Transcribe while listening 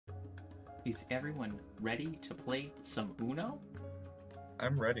Is everyone ready to play some Uno?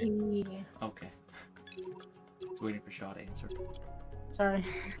 I'm ready. Yeah. Okay. Waiting for Shaw to answer. Sorry.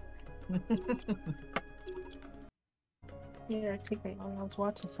 Yeah, take me long. I was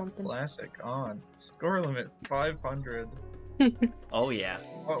watching something. Classic on. Score limit 500. Oh yeah.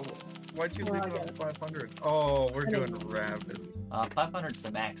 Oh, why'd you Well, leave I it got on it. 500? Oh, we're I doing didn't- rabbits. 500's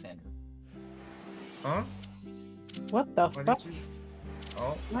the max, Andrew. Huh? What the Why fuck? did you?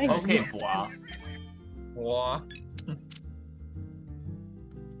 Oh, Why Okay, you- Bois. Wah.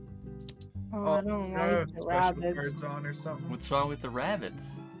 Oh, I don't gotta have like the special rabbits. cards on or something. What's wrong with the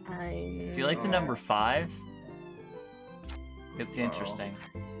rabbits? I Do you like the number 5? It's Uh-oh. interesting.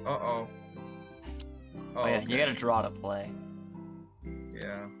 Uh-oh. Oh yeah, okay. you gotta draw to play.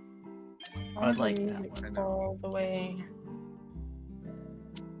 Yeah. I'd like that music one. I know. all the way.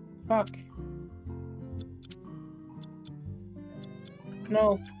 Fuck.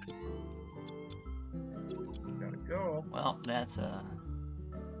 No. Gotta go. Well, that's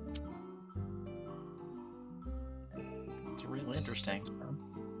it's real interesting.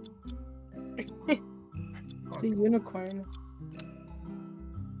 It's a unicorn.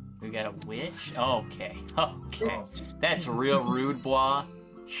 We got a witch? Okay. Okay. Oh. That's real rude, Bois.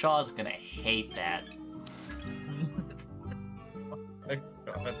 Shaw's gonna hate that. My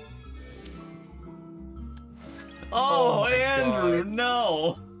God. Oh, my Andrew, God.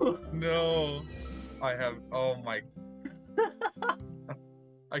 no! No. I have. Oh my.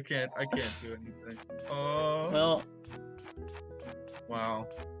 I can't do anything. Oh. Well, Wow.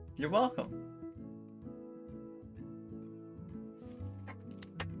 you're welcome.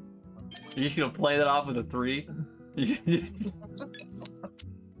 You're just gonna play that off with a 3?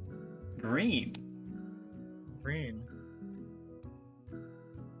 Green. Green.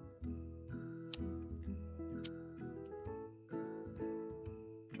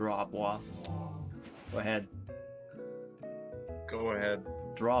 Draw, Bois. Go ahead. Go ahead.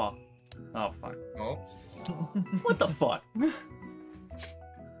 Draw. Oh, fuck. Oh. What the fuck?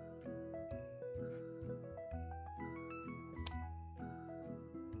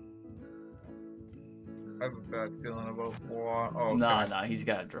 I have a bad feeling about Bois. Oh, okay. Nah, he's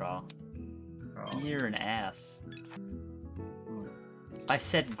gotta draw. Oh. You're an ass. I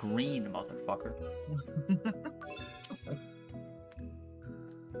said green, motherfucker.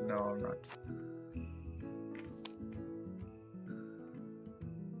 No, I'm not.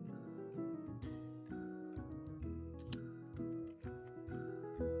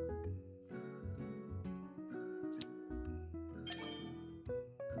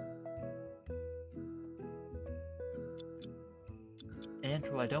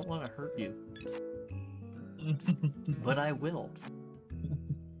 Andrew, I don't want to hurt you, but I will.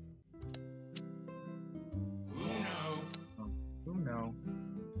 Who knows?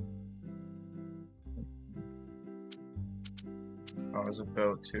 I was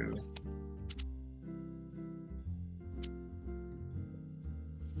about to.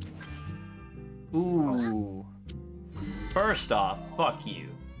 Ooh. First off, fuck you.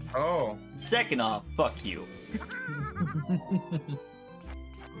 Oh. Second off, fuck you.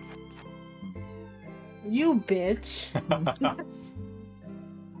 You bitch.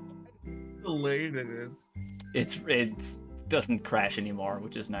 How late it is. It's doesn't crash anymore,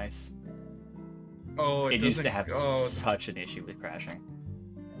 which is nice. Oh, It used to doesn't- have Oh, such an issue with crashing.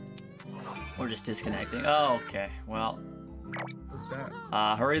 Or just disconnecting. Oh, okay. Well, what's that?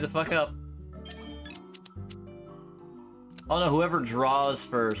 hurry the fuck up. Oh no, whoever draws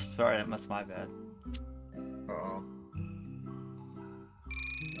first. Sorry, that's my bad. Oh.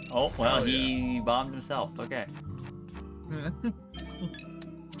 Oh, well, Oh, he bombed himself. Okay.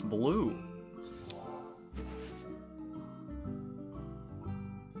 Blue.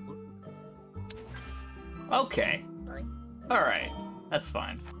 Okay. Alright. That's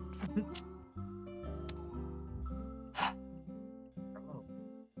fine. Oh.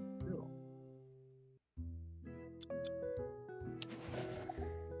 Ew.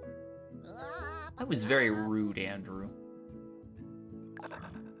 That was very rude, Andrew.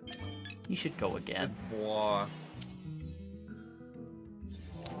 You should go again. Bois.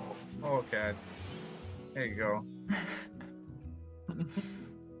 Okay. There you go.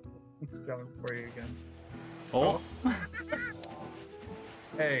 It's coming for you again. Oh.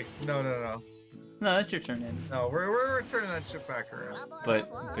 Hey, no. No, that's your turn, Andrew. No, we're turning that shit back around. But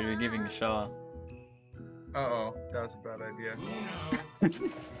you're giving Shaw. Uh-oh, that was a bad idea.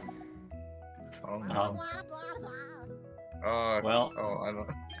 Oh no. Um, well, Oh, I don't.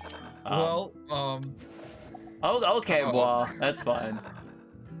 um, Well, oh, okay, uh-oh. well, that's fine.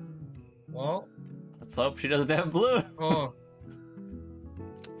 Well, Let's hope she doesn't have blue. oh.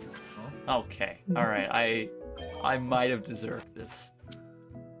 Okay, alright, I might have deserved this.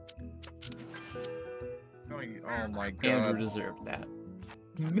 Oh my Andrew god. deserved that.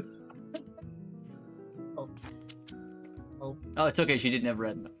 Oh. Oh. Oh, it's okay, she didn't have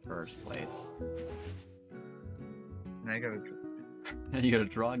red in the first place. Now you gotta. And you gotta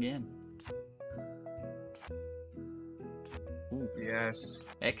draw again. Ooh, Yes.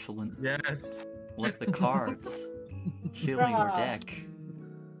 excellent. Yes. Let the cards filling your Draw. deck.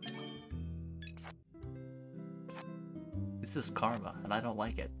 This is karma, and I don't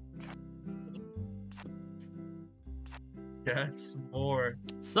like it. Yes. More.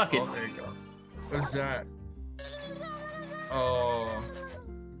 Suck it! Oh, there you go. What's that? Oh.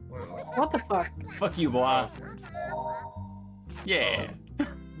 What? What the fuck? Fuck you, boy. Yeah.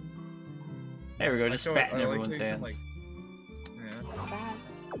 There we go, just I fatten like everyone's how you can, hands. Yeah. Bad.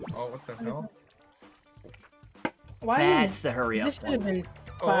 Oh, what the hell? Why That's the hurry This up should have one. been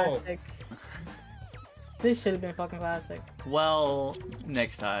Oh. classic. This should have been fucking classic. Well,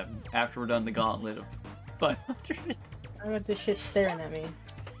 next time, after we're done the gauntlet of 500. I got this shit staring at me.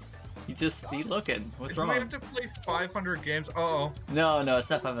 You just be looking. What's Do we wrong? have to play 500 games? Uh-oh. No, it's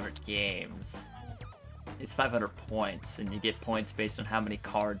not 500 games. It's 500 points, and you get points based on how many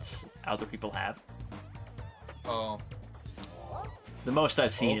cards other people have. Oh. The most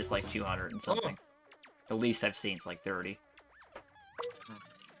I've seen Oh. is like 200 and something. The least I've seen is like 30.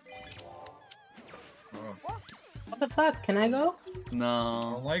 Oh. What the fuck? Can I go? I don't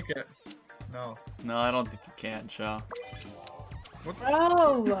No, like it. No. I don't think you can, Shaw.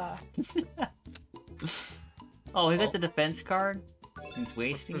 Bro! Oh, he got Oh. the defense card? He's What's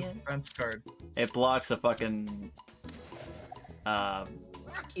wasting the it? defense card? It blocks a fucking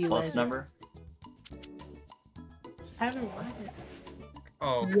You plus win. number. I haven't won it.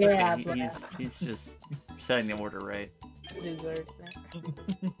 Oh. It's okay, Yeah, he's just setting the order right. You deserve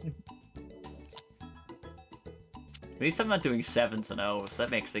it. At least I'm not doing 7s and O's. That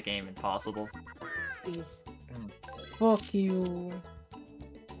makes the game impossible. Please. Mm. Fuck you.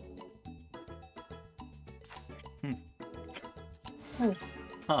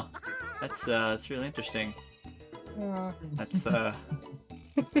 Huh. That's really interesting. That's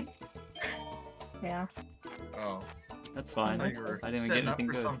Yeah. Oh. that's I fine. thought I you were didn't even get setting up anything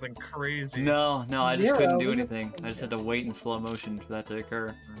for good. something crazy. No, I just Zero, couldn't do we anything. don't- I just had to wait in slow motion for that to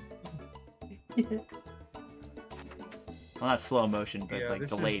occur. Well, not slow motion, but Yeah, like this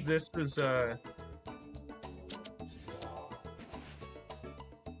delayed. is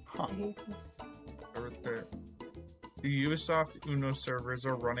Huh. I hate this. the Ubisoft Uno servers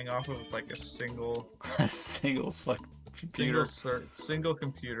are running off of like a single A single fucking computer. single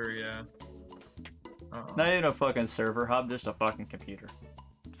computer, yeah. Not even a fucking server hub, just a fucking computer.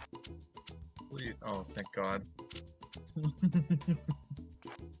 Oh, thank God.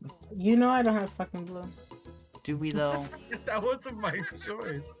 You know I don't have fucking blue. Do we though? That wasn't my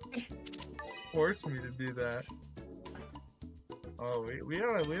choice. Forced me to do that. Oh, we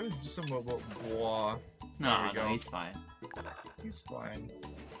gotta do some about blah. No, we go. he's fine. He's fine.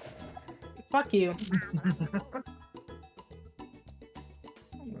 Fuck you.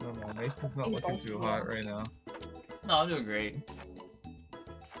 I don't know. Mason's not looking too hot right now. No, I'm doing great.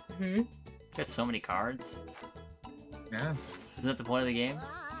 Hmm? Got so many cards. Yeah, Isn't that the point of the game?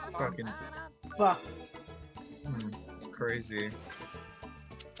 fucking. Fuck. It's crazy.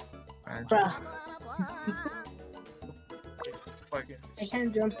 Bruh. Fucking. I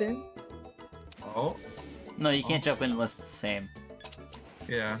can't jump in. Oh, No, you can't jump in unless it's the same.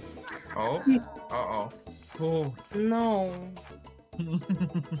 yeah. Oh, uh-oh. Oh. No.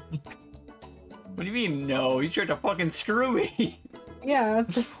 What do you mean, no? You tried to fucking screw me! Yeah,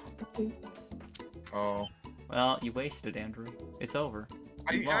 that's the... Oh. Well, you wasted it, Andrew. It's over.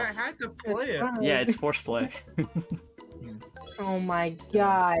 I lost. had to play it. fine. Yeah, it's forced play. Oh my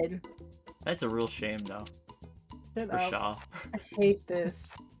god. That's a real shame, though, Shut for up. Shaw. I hate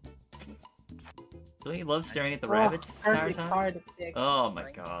this. Don't you love staring at the Oh, rabbits the entire perfect time? card to pick. Oh my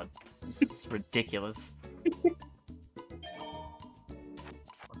god. This is ridiculous.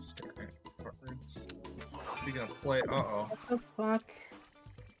 I'm staring at cards. Is he gonna play? Uh-oh. What the fuck?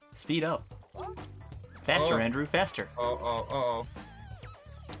 Speed up. Faster, Oh. Andrew, faster. Uh-oh.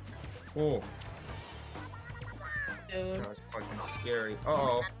 Oh, Dude. that was fucking scary.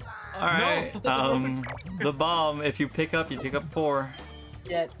 Uh-oh. Alright, No. the bomb, if you pick up 4.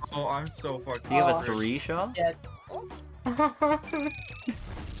 Jet. Oh, I'm so fucking Do you have a Oh. 3, Shaw? Jet.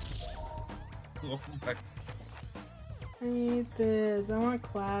 Oh my. I hate this. I want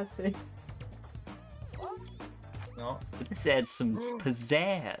classic. No. But this adds some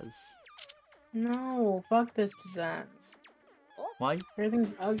pizzazz. No, fuck this pizzazz. Why?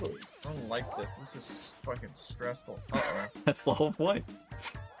 Everything's ugly. I don't like this. This is fucking stressful. Uh-oh. That's the whole point.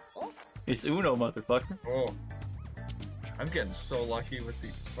 It's Uno, motherfucker. Oh. I'm getting so lucky with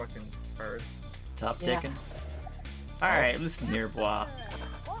these fucking cards. Top Yeah. taken. Alright, listen here, boy.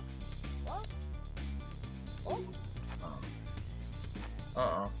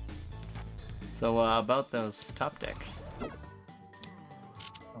 Uh-oh. So, about those top decks.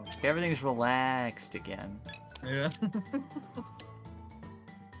 Everything's relaxed again. Yeah.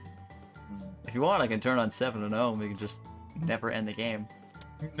 If you want, I can turn on 7 and 0 and we can just never end the game.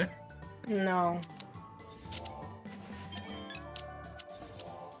 No.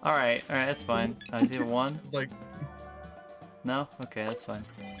 Alright, that's fine. Is he a 1? Like, No? Okay, that's fine.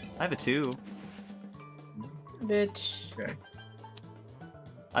 I have a 2. Bitch. guys.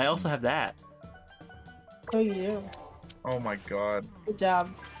 I also have that. Go you. Oh my god. Good job.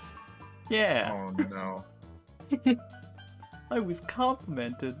 Yeah, Oh no. I was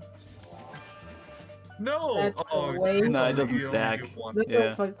complimented. No! That's Oh, way it's No, it only- doesn't you only stack. do one. Look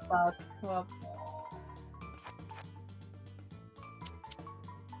Yeah. fuck. Well,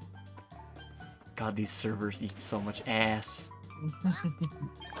 God, these servers eat so much ass. that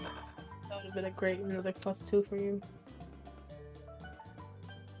would have been a great another +2 for you.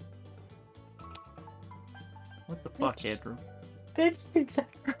 What the fuck, Bitch. Andrew? Bitch.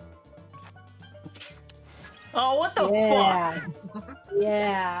 Exactly. Oh, what the fuck? Yeah.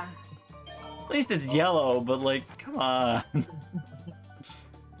 Yeah. At least it's yellow, but like, come on.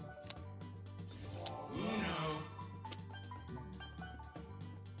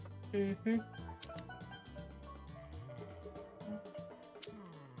 Mm-hmm.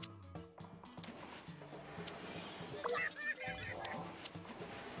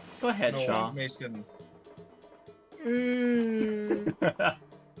 Go ahead, No, Shaw. Mason. Mmm.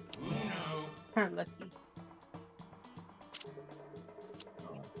 Not lucky.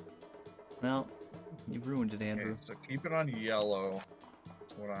 Well, you ruined it, Andrew. Okay, so keep it on yellow.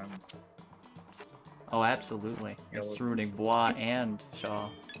 That's what I'm. Oh, absolutely. Yellow. It's ruining Bois and Shaw.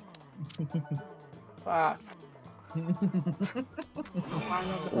 Fuck.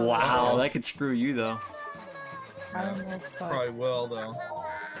 Wow, that could screw you, though. I don't know. Fuck. Probably will though.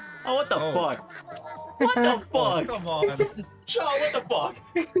 Oh, what the Oh. fuck? What the Oh, fuck? come on. Shaw, what the fuck?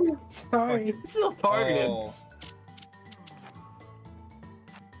 Sorry. It's still targeted. Oh.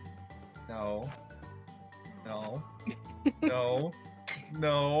 No. No. No.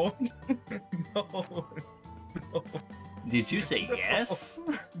 No. No. No. Did you say yes?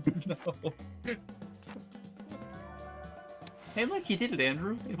 No. Hey, look, you did it,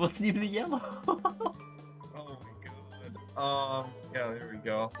 Andrew. It wasn't even a yellow. Oh my god. Yeah, there we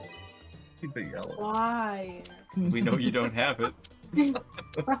go. Keep it yellow. Why? We know you don't have it.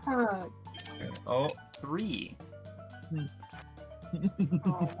 Fuck. Oh. 3.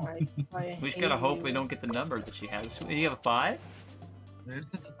 Oh my. I We just hate gotta hope you. we don't get the number that she has. Do you have a 5?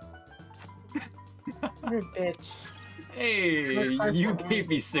 You're a bitch. Hey, you gave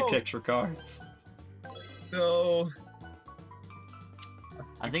me 6 Oh. extra cards. No.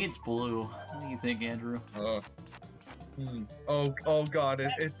 I think it's blue. What do you think, Andrew? Oh god,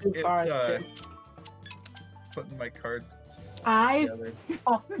 it's Too far, putting my cards I together.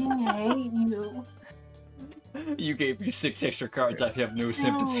 fucking hate you. You gave me 6 extra cards. I have no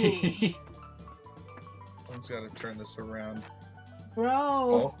sympathy. Someone's gotta turn this around.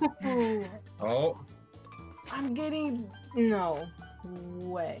 Bro. Oh. I'm getting. No.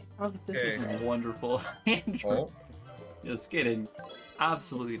 Way. Okay, This Okay. is wonderful. Andrew Oh. is getting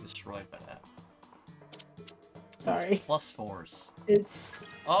absolutely destroyed by that. Sorry. Plus 4s. It's.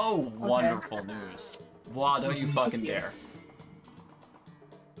 Oh, wonderful news. Wow, don't you fucking dare.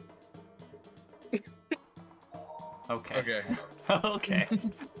 Okay. Okay. Okay.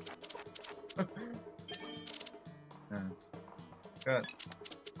 Good.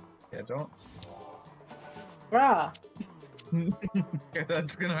 Yeah, don't. Bruh. Yeah,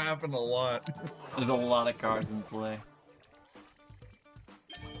 that's gonna happen a lot. There's a lot of cards in play.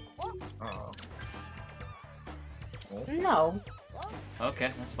 Uh-oh. No.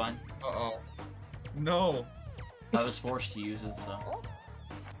 Okay, that's fine. Uh-oh. No. I was forced to use it, so.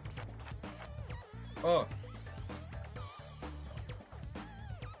 Oh.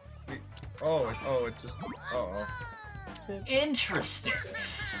 Oh, it just. Uh-oh. Interesting.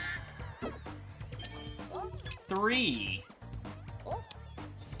 3.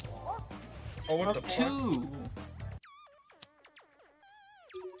 Oh, what the fuck? 2.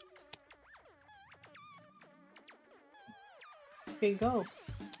 Okay, go.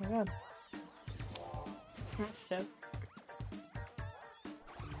 Oh my god. Oh shit.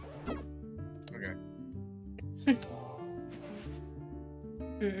 Okay.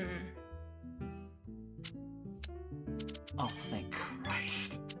 Oh, thank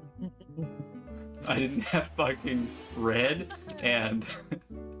Christ. I didn't have fucking red, and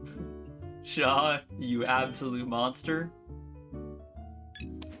Shaw, you absolute monster.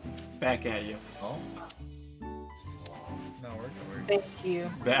 Back at you. Oh. No, we're good. Thank you.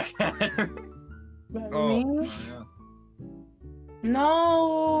 Back at her. But Oh, me? yeah.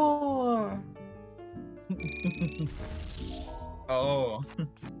 No. Oh.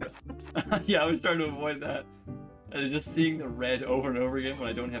 Yeah, I was trying to avoid that. Just seeing the red over and over again when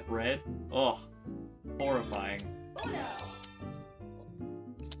I don't have red. Oh, horrifying.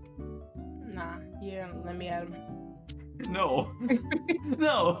 Nah, you didn't let me at him. No.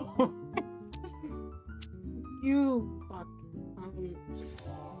 No. You fuck.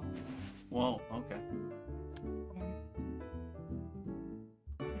 Whoa, okay.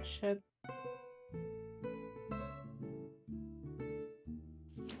 Shit.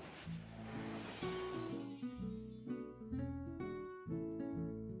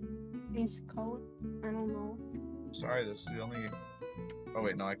 Is color? I don't know. Sorry, this is the only. Oh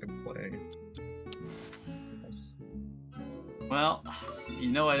wait, no, I can play. Yes. Well, you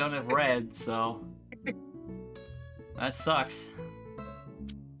know I don't have red, so that sucks.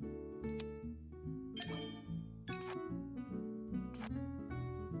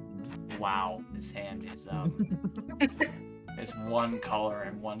 Wow, this hand is is one color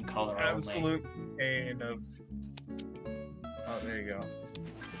and one color only. Absolute pain of. Oh, there you go.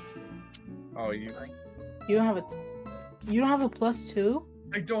 Oh, you. You don't have a. You don't have a +2?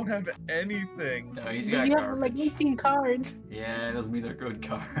 I don't have anything. No, he's You got have like garbage. 18 cards. Yeah, it doesn't mean they're good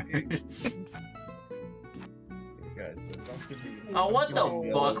cards. Guys, don't give me. Oh, what the don't give me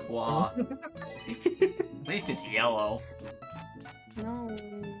yellow. fuck, Wah? At least it's yellow. No.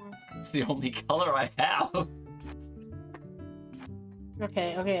 It's the only color I have.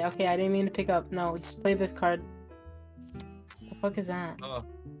 Okay, okay, okay. I didn't mean to pick up. No, just play this card. The fuck is that? Oh.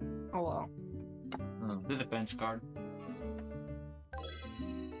 Oh well. The defense card.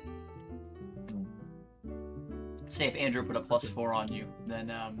 Say if Andrew put a +4 on you,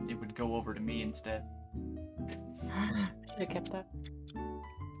 then it would go over to me instead. Should have kept that.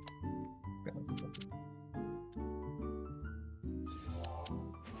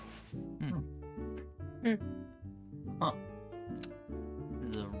 Huh.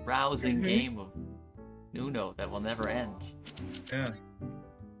 This is a rousing game of Uno that will never end. Yeah.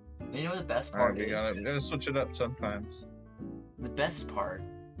 You know what the best Alright, part we is? gotta switch it up sometimes. The best part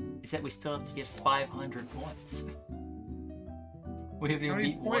is that we still have to get 500 points. We haven't How even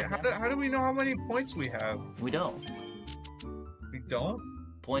many beat point, one. how do we know how many points we have? We don't. We don't?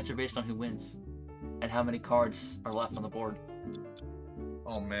 Points are based on who wins and how many cards are left on the board.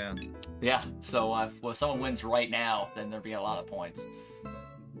 Oh man. Yeah, so if someone wins right now, then there'll be a lot of points.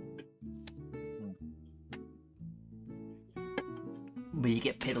 But you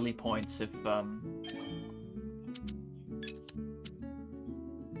get piddly points if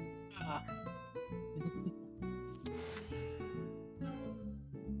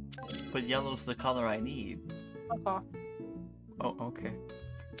But yellow's the color I need. Fuck off. Oh, okay.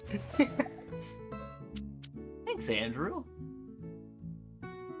 Thanks, Andrew.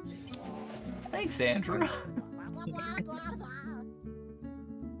 Thanks, Andrew.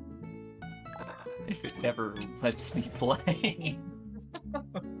 If it never lets me play.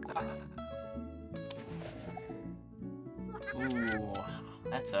 Ooh,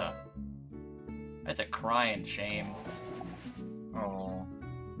 that's a crying shame. Oh.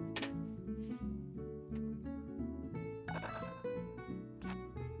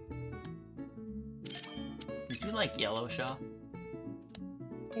 Did you like yellow, Shaw?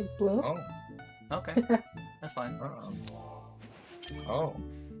 Hey, blue? Oh. Okay, that's fine. Oh.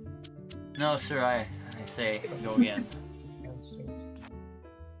 No, sir, I say go again. Yes, yes.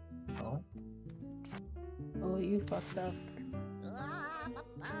 Oh. Oh, you fucked up.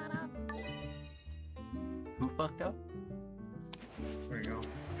 Who fucked up? There you go.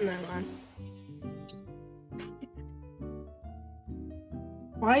 Never mind.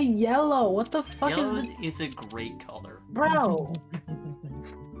 Why yellow? What the fuck Yellow is is a great color. Bro!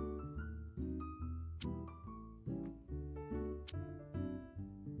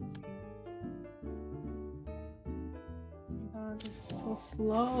 God, this is so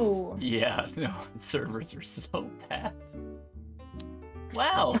slow. Yeah, no, servers are so bad.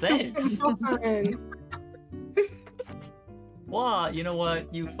 Wow, thanks. Come on. Well, you know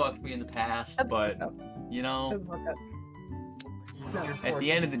what? You fucked me in the past, Shut the but fuck up. you know, Shut the fuck up. No. at the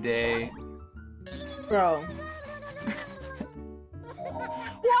end of the day, Bro.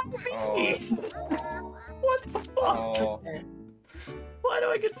 Oh. what the fuck? Oh. Okay. Why do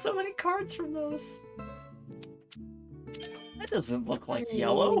I get so many cards from those? That doesn't look like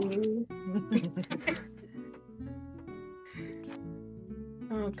yellow.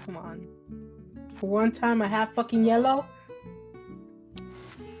 Oh, come on. For one time I have fucking yellow?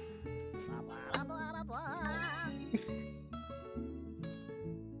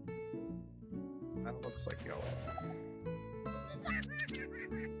 That looks like yellow.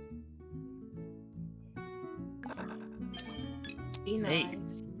 Be nice. Hey.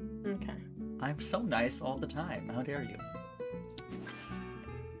 Okay. I'm so nice all the time. How dare you?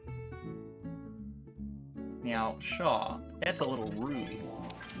 Now, Shaw, that's a little rude.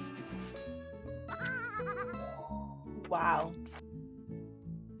 Wow.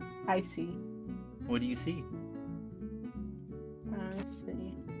 I see. What do you see? I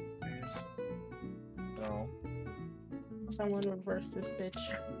see. Please. No. Someone reverse this bitch.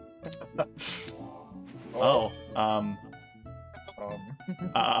 Oh, um,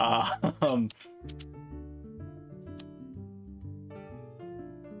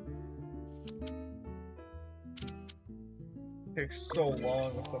 Takes so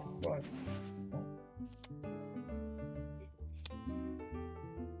long. What the fuck?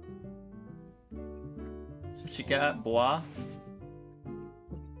 what you got, bois?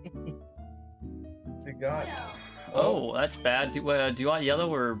 What's he got? Oh, that's bad. Do you want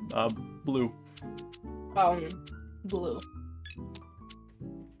yellow or blue? Blue.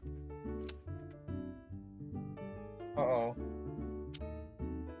 Uh-oh.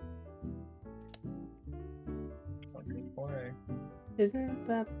 It's not good play. Isn't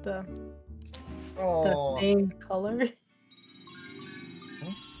that the Oh. same color?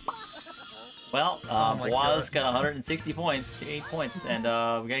 Well, Oh my Bois God. got 160 points, 8 points, and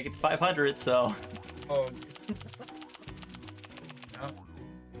we gotta get to 500, so... Oh.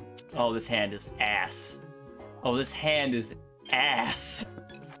 Oh, this hand is ass. Oh, this hand is ass.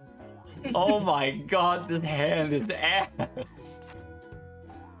 Oh my god, this hand is ass.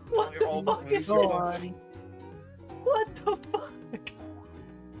 What the Oh, fuck is go this? on. What the fuck?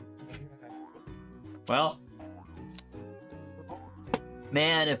 Well,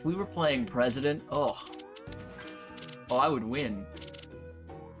 man, if we were playing President, oh, I would win.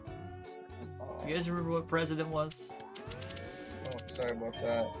 You guys remember what President was? Oh, sorry about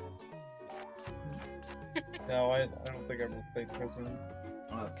that. No, I don't think I ever played Prison.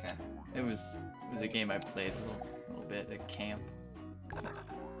 Okay, it was a game I played a little bit at camp.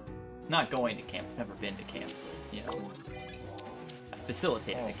 Not going to camp, never been to camp, but, you know, I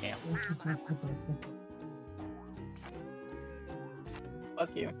facilitated a camp.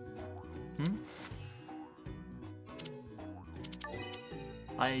 Fuck you.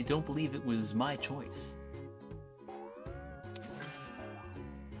 I don't believe it was my choice.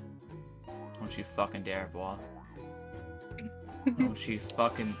 Don't you fucking dare, boy. Don't you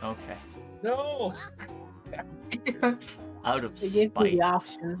fucking... Okay. No! Out of They gave me spite. the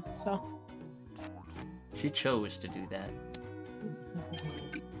option, so. She chose to do that.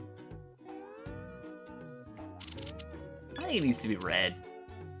 I think it needs to be red.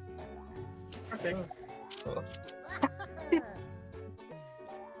 Perfect.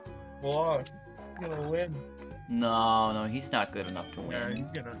 Vlog. He's gonna win. No, he's not good enough to Yeah, win. he's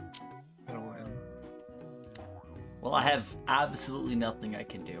gonna win. Well, I have absolutely nothing I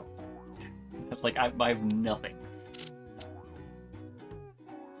can do. Like, I have nothing.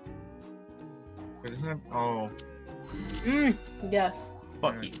 But isn't it? Oh, Yes.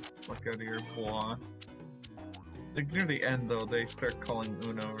 Fuck Yeah. you. fuck out of here, blah. Like near the end though, they start calling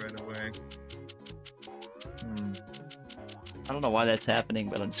Uno right away. I don't know why that's happening,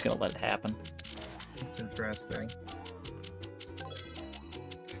 but I'm just gonna let it happen. It's interesting.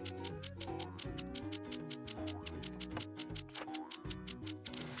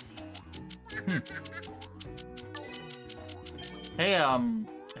 Hey,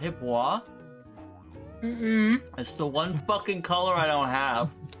 hey, bois. It's the one fucking color I don't have.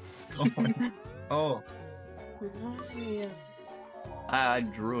 Oh, Yeah. I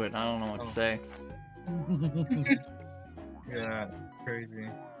drew it. I don't know what to say. yeah, crazy.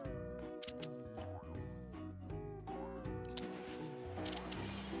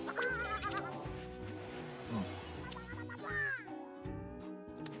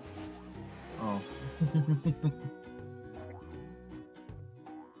 Oh.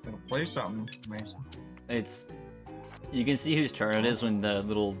 Gotta play something, Mason. It's... You can see whose turn it is when the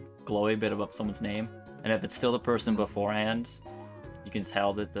little glowy bit above someone's name. And if it's still the person beforehand, you can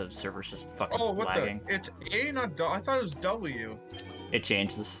tell that the server's just fucking Oh, what lagging. the? It's A, not W. I thought it was W. It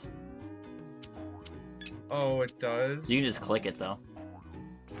changes. Oh, it does? You can just click it, though.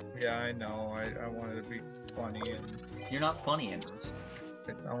 Yeah, I know. I wanted to be funny and You're not funny, Andrew.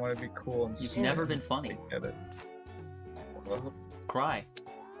 I want to be cool and You've smart. never been funny. I get it. Well, Cry.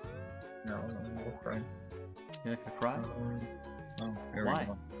 no, no, cry. You're not gonna cry? Oh, here Why? we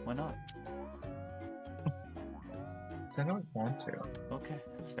go. Why not? 'Cause I don't want to. Okay,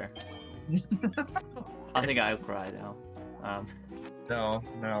 that's fair. I think I'll cry now. No,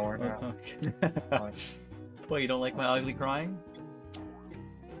 we're not. Fine. Well, you don't like my ugly crying?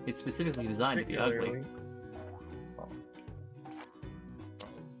 It's specifically designed to be ugly. Particularly-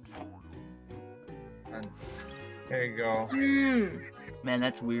 And there you go. Mm. Man,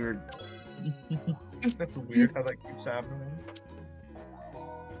 that's weird. That's weird how that keeps happening.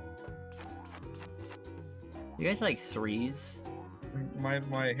 You guys like threes?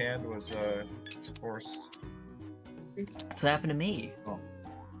 My hand was forced. That's what happened to me. Oh.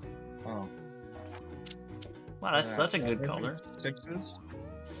 Wow, that's Yeah, such a good those are color. Sixes.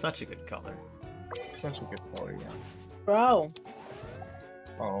 Such a good color. Such a good color, yeah. Bro.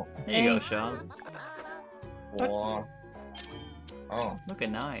 Oh. There you go, Hey. Shaw. Wow. Oh. Look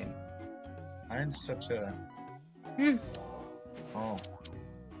at 9. I'm such a. Hmm. Oh.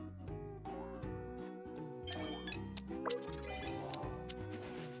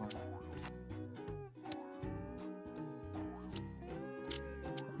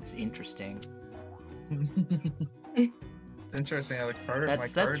 It's interesting. Interesting how the card.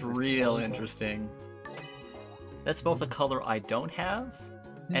 That's real interesting. That's both a color I don't have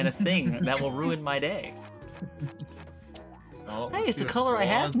and a thing that will ruin my day. Oh, Hey, let's it's see a what color I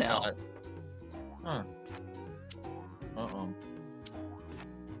have Claw's now. got. Huh. Uh-oh.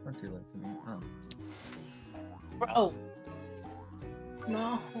 Don't do that to me. Oh. Bro.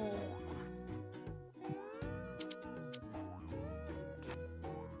 No.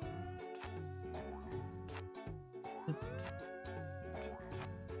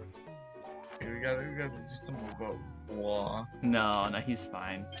 Okay, we gotta do something about blah. No, he's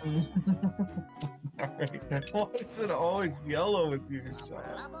fine. Why is it always yellow with you,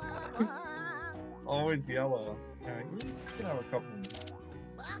 Sean? Always yellow. Yeah, you can have a couple.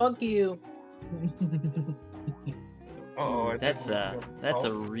 Fuck you. Oh, That's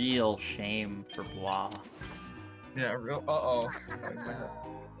a real shame for Bois. Yeah, real. Oh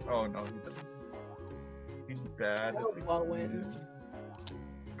no, he doesn't. He's bad. Blah wins.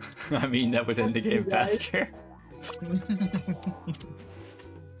 I mean, that would end the game Guys. faster.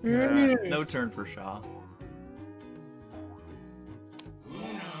 Mm. No turn for Shaw.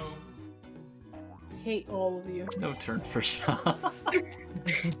 I hate all of you. No turn for Shaw.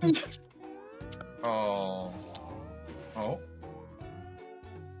 Oh. Oh.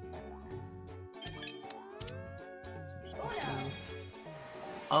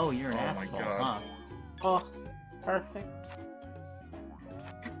 Oh, you're an Oh my asshole, God. huh? Oh, perfect.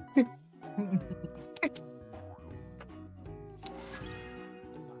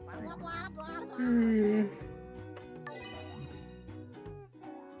 Hmm.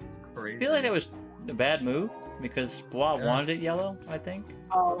 Crazy. I feel like that was a bad move because Bois Yeah. wanted it yellow, I think.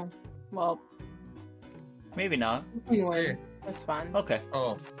 Oh, well, Maybe not. we can win. Hey. That's fine. Okay.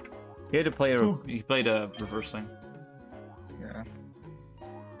 Oh, He had to play a Ooh. he played a reverse thing. yeah.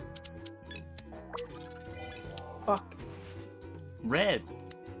 Fuck. Red.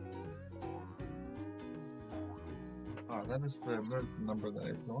 Oh, that's the number that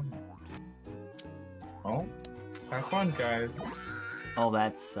I don't. Oh, have fun, guys. Oh,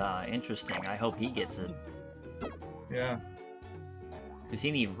 that's interesting. I hope he gets it. Yeah. Does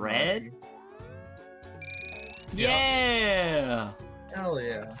he need red? Yeah. Yeah! Hell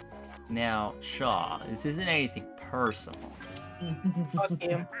yeah. Now, Shaw, this isn't anything personal. Fuck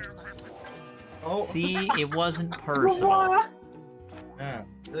you. Oh, See, it wasn't personal. yeah.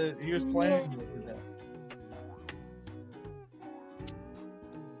 He was playing with that.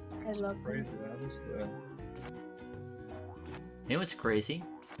 I love you. Crazy. That is the. You know what's crazy?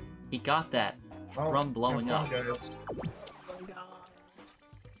 He got that Oh, from blowing have up. fun, guys. Oh my God.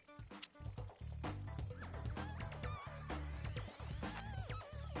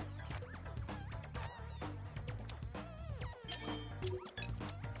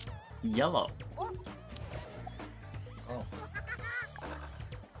 Yellow. Oh.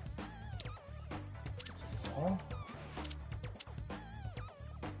 Oh.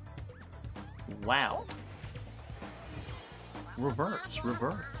 Wow. Reverse.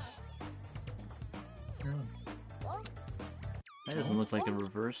 Yeah. That doesn't look like a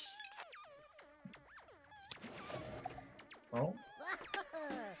reverse. Oh.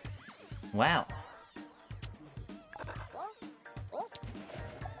 Wow.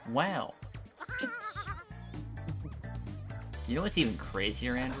 Wow. You know what's even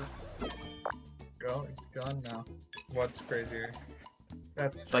crazier, Andrew? go. It's gone now. What's crazier?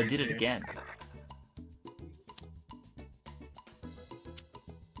 That's crazy. So I did it again.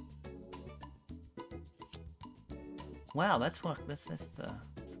 Wow, that's the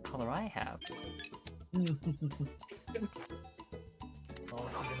color I have. Oh,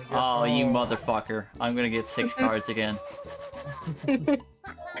 what's he gonna get? Oh, you motherfucker! I'm gonna get 6 cards again.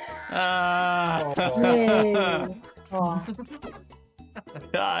 Ah! Yay. Oh,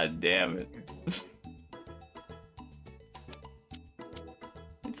 God damn it!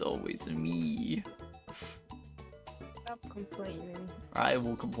 It's always me. stop complaining. I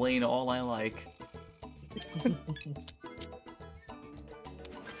will complain all I like.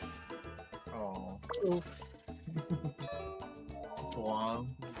 Oh, Oof.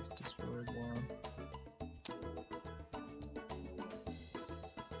 Blom. Let's destroy Blom.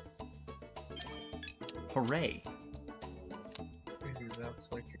 Hooray! Crazy,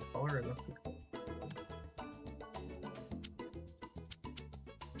 that's like a color. That's a color.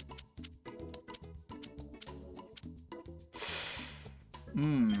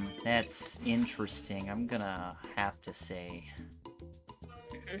 That's interesting. I'm gonna have to say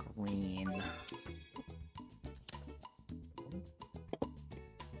green.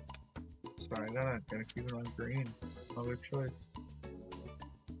 Sorry, I gotta keep it on green. Other choice.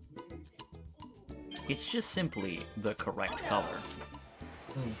 It's just simply the correct color.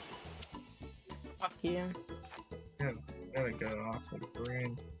 Fuck you. Gotta get it off like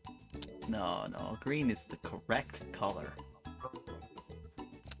green. No, green is the correct color.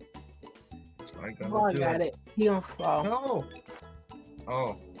 So I gotta Oh, I do got it. He gonna fall. No!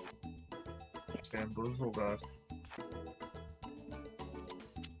 Oh. Bamboozled us.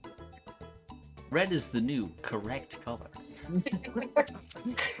 Red is the new correct color.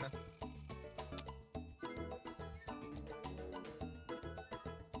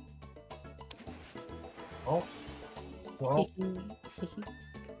 Oh. Well,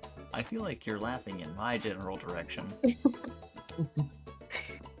 I feel like you're laughing in my general direction.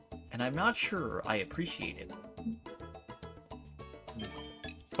 And I'm not sure I appreciate it.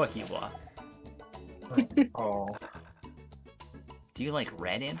 Fuck you, Blah. oh. Do you like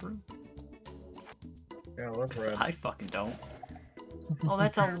red, Andrew? Yeah, let's Because red. I fucking don't. Oh,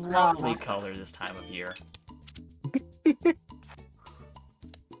 that's a lovely color this time of year. It's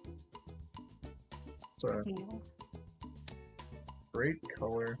a great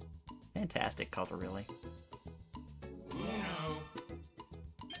color. Fantastic color, really.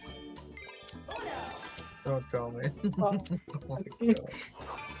 Don't tell me. Oh. Oh my God.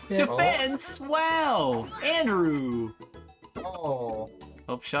 Yeah. Defense! Wow! Andrew! Oh.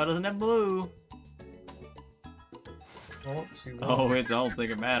 Hope Shaw doesn't have blue. Oh, she won. Oh, I don't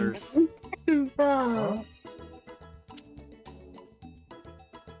think it matters. Bro. Huh?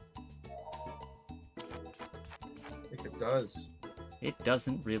 I think it does. It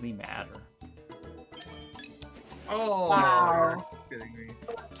doesn't really matter. Oh. Wow. You're kidding me.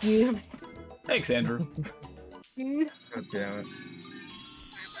 You. Thanks, Andrew. God damn it.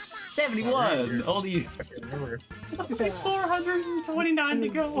 71! Only, I can't remember. only 429 to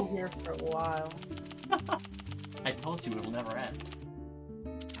Been go! here for a while. I told you it'll never end.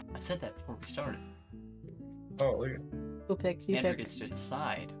 I said that before we started. Oh, look at. Who picks? You Andrew pick. gets to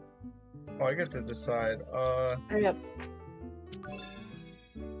decide. Oh, I get to decide. Hurry up.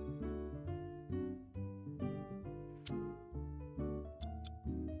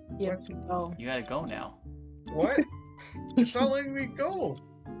 Yep. Oh. You gotta go now. What? It's not letting me go.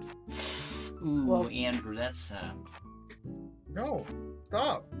 Ooh, Well- Andrew, that's No.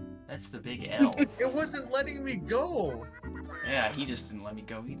 Stop. that's the big L. It wasn't letting me go. Yeah, he just didn't let me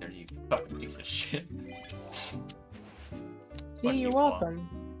go either, you fucking piece of shit. See, Fuck you're you, Paul. welcome.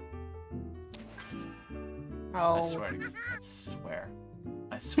 I Oh. swear to God,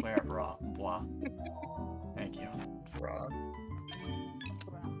 I swear, bro. Blah. Thank you. Rock.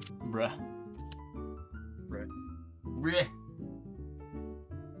 Bruh. Right. Bruh.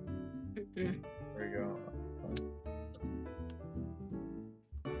 Mm-mm. There you go.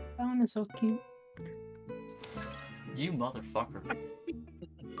 That one is so cute. You motherfucker.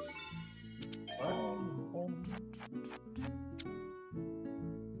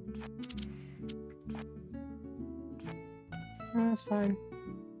 That's fine.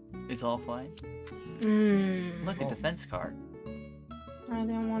 It's all fine. Look at Oh. defense card. I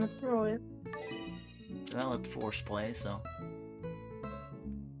didn't want to throw it. Well, it's force play, so.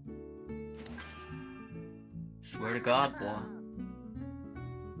 Swear to God, boy.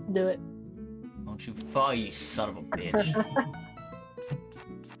 Do it. Don't you. Oh, you son of a bitch.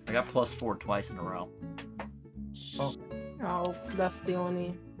 I got +4 twice in a row. Oh, that's the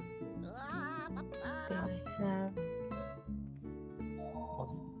only. everything I have.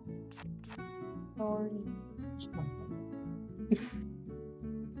 Sorry.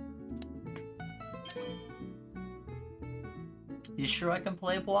 You sure I can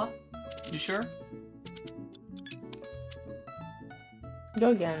play, Bois? You sure? Go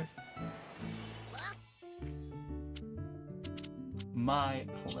again. My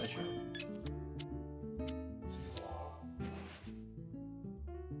pleasure.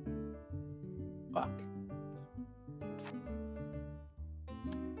 Fuck.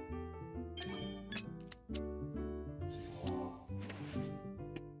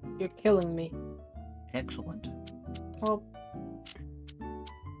 You're killing me. Excellent. Well,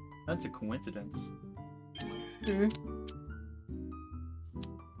 That's a coincidence. hmm.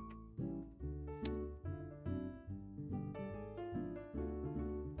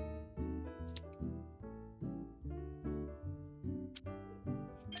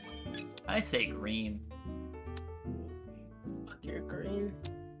 I say green. Fuck, you're green.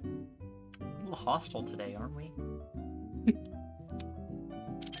 A little hostile today, aren't we?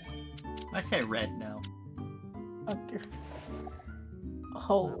 I say red now. Fuck, you're...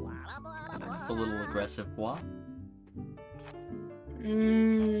 Oh. It's a little aggressive, Bois.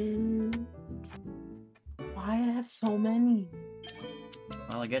 Why I have so many?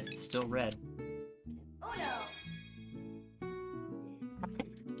 Well, I guess it's still red.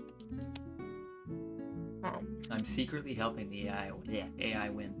 I'm secretly helping the AI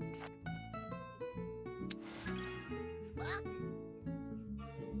win.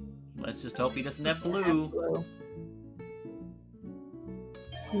 Let's just hope he doesn't have blue. Blue.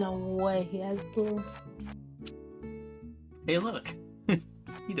 No way, he has blue. Hey, look!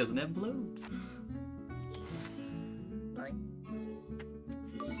 He doesn't have blue.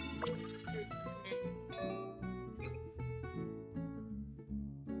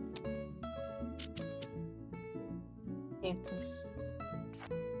 Campus.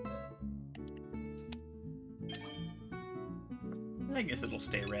 I guess it'll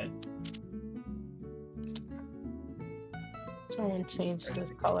stay red. Someone change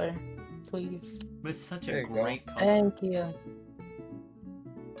this color, please. But it's such There a you go. great color. Thank you.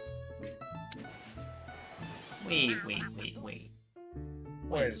 Wait.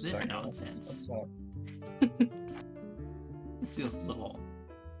 What Wait a is this second. nonsense? That's not... This feels a little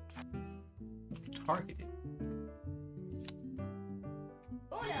targeted.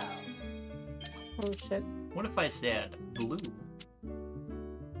 Oh shit. What if I said blue?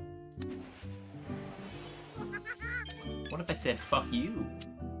 What if I said fuck you?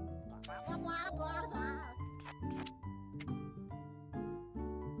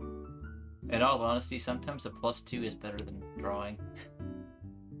 In all honesty, sometimes a +2 is better than drawing.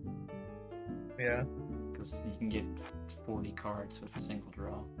 Yeah. Because you can get 40 cards with a single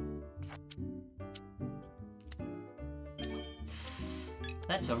draw.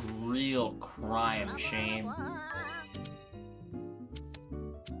 That's a real crime shame.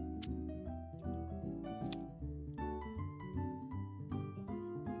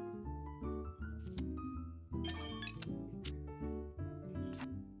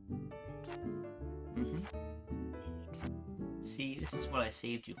 See, this is what I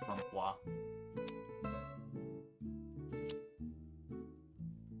saved you from, Bois.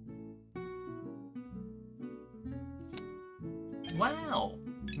 Wow!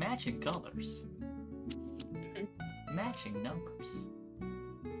 Matching colors. Matching numbers.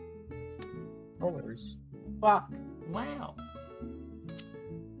 Colors. Fuck. Wow.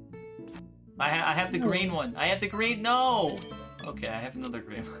 I have the green one. I have the green. No! Okay, I have another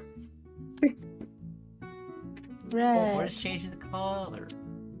green one. Red. What is changing the color?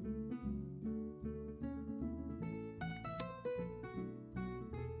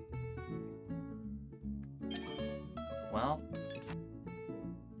 Well,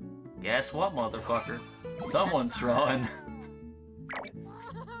 guess what, motherfucker? Someone's drawing.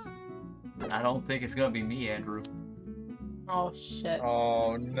 I don't think it's gonna be me, Andrew. Oh shit.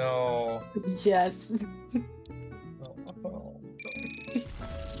 Oh no. Yes. Oh.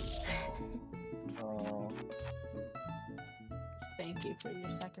 Oh. Thank you for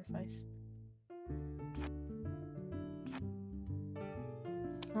your sacrifice.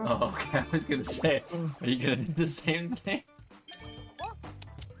 Oh, okay. I was gonna say, are you gonna do the same thing?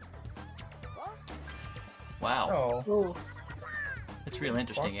 Wow, Oh. Oh. that's real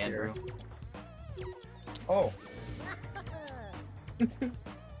interesting, Fuck Andrew. Oh.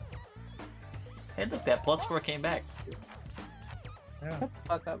 Hey, look, that +4 came back. Yeah. Shut the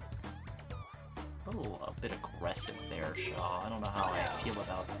fuck up. Oh, a bit aggressive there, Shaw. I don't know how I feel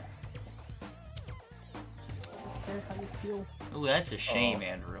about that. Care how you feel. Ooh, that's a shame, Oh.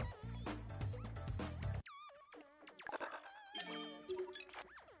 Andrew.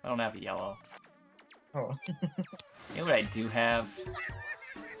 I don't have yellow. Oh, You know what I do have?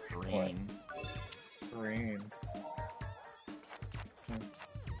 Green. green.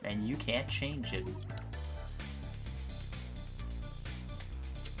 And you can't change it.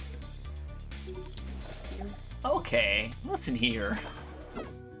 Okay, listen here.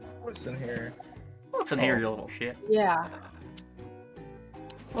 Listen here. Listen here, you little shit. Yeah.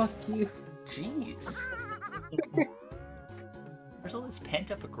 Fuck you. Jeez. Where's all this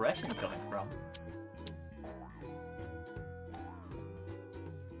pent-up aggression coming from?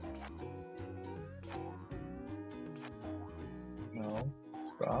 No.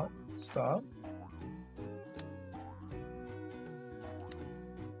 Stop. Stop.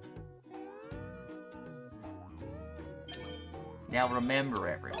 Now remember,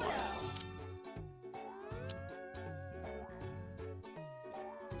 everyone.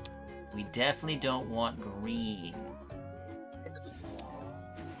 We definitely don't want green.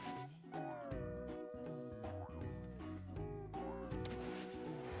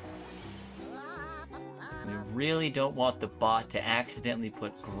 We really don't want the bot to accidentally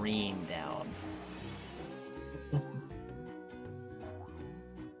put green down.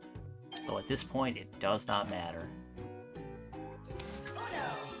 So at this point, it does not matter.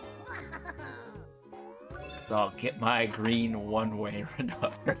 So I'll get my green one way or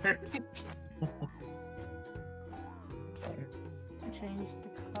another. Change the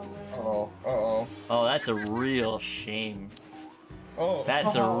color. Uh-oh. Uh-oh. Oh, that's a real shame. Oh.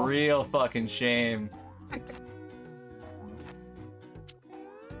 That's a Oh. real fucking shame.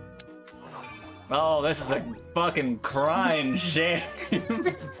 Oh, this is a fucking crying shame.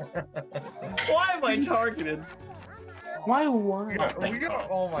 Why am I targeted? Why one? We got,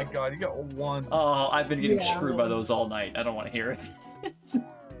 oh my god, you got one. Oh, I've been getting Yeah. screwed by those all night. I don't want to hear it.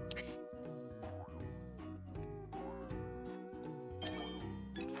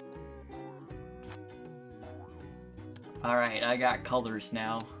 Alright, I got colors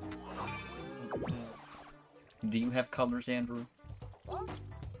now. Do you have colors, Andrew?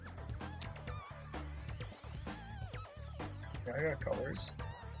 Yeah, I got colors.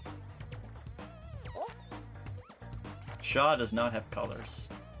 Shaw does not have colors.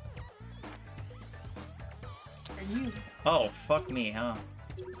 Are you? Oh, fuck me, huh?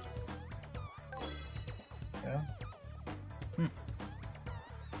 Yeah.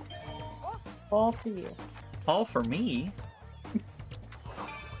 All for you. All for me?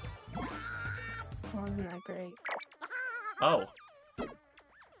 Wasn't that great? Oh.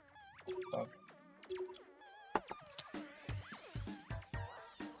 Fuck.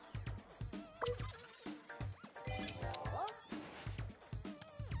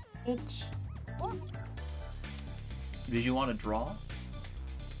 Bitch. Did you want to draw?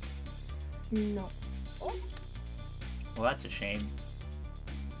 No. Well, that's a shame.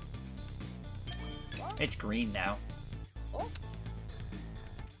 It's green now.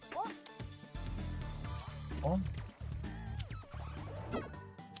 Oh.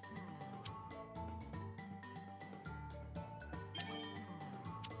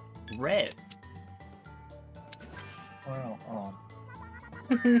 Red. Wow. Oh.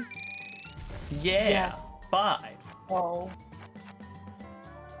 Yeah. Yeah. 5. Oh.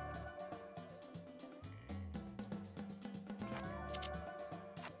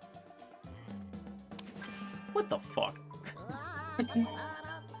 What the fuck?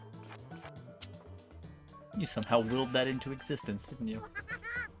 You somehow willed that into existence, didn't you?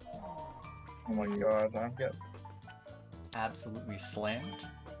 Oh my god, I'm getting Absolutely slammed.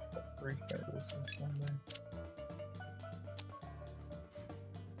 3 feathers or something.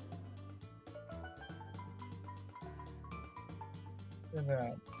 Look at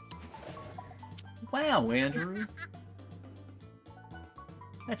that. Wow, Andrew.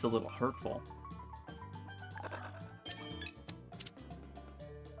 That's a little hurtful.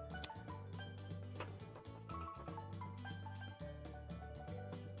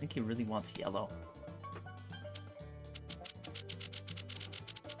 I think he really wants yellow.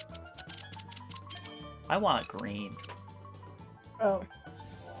 I want green. Oh.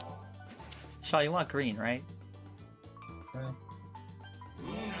 Shaw, you want green, right? Yeah.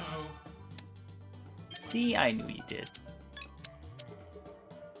 See, I knew you did.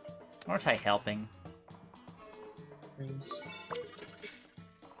 Aren't I helping? Please.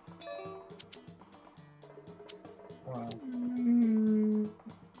 Wow.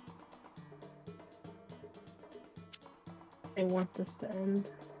 I want this to end.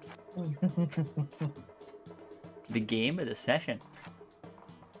 The game or the session?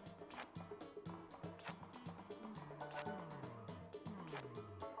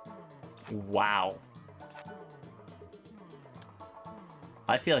 Wow.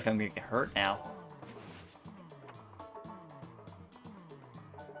 I feel like I'm gonna get hurt now.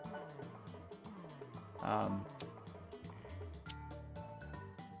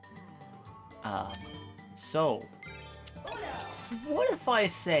 So, what if I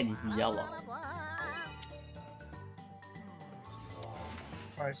said yellow?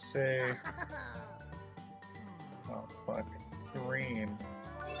 I say. Oh fuck. Green.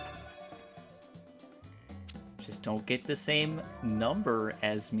 Just don't get the same number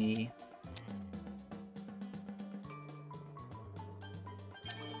as me.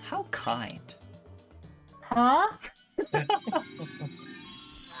 How kind. Huh?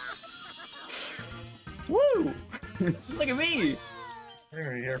 Woo! Look at me! We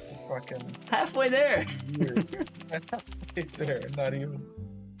were here for fucking Halfway there! years. Halfway there, not even.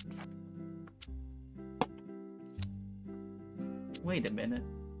 Wait a minute.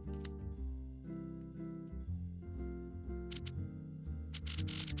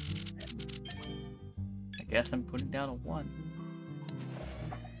 I guess I'm putting down a 1.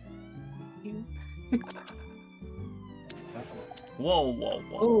 Whoa, whoa,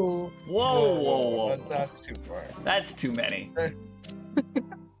 whoa. Ooh. Whoa, whoa, whoa. That's too far. That's too many.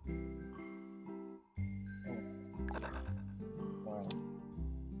 Wow.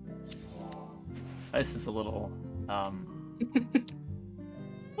 This is a little, a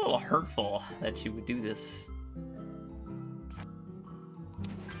little hurtful that you would do this.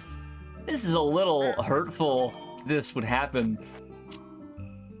 This is a little hurtful this would happen.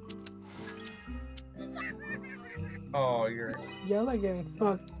 Oh, you're. Y'all are getting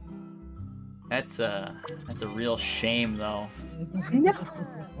fucked. That's a real shame though. No.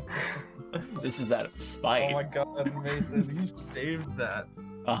 This is out of Oh spite. my god, Mason, you saved that.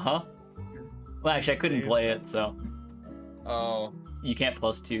 Uh-huh. Well, actually, I couldn't Saved play it, so Oh. you can't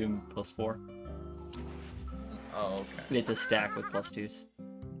 +2 and +4. Oh, okay. You have to stack with +2s.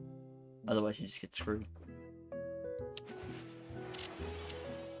 Otherwise, you just get screwed.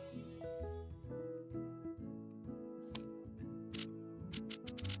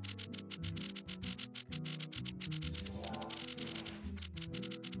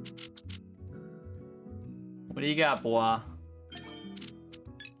 What do you got, boy?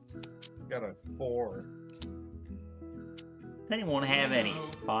 Got a 4. Does anyone have any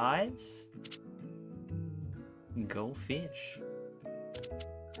 5s? Go fish.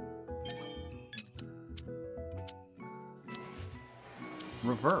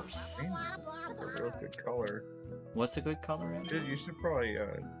 Reverse. Green is a real good color. What's a good color, Andrew? Dude, you should probably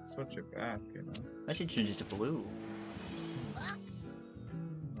switch it back, you know. I should change it to blue. Oh,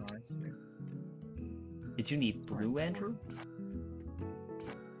 I see. Did you need blue, Andrew?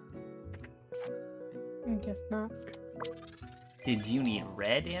 I guess not. Did you need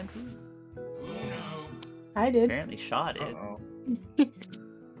red, Andrew? I did. Apparently Shaw did. Uh-oh. Let's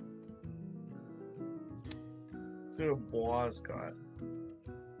see what Bois got.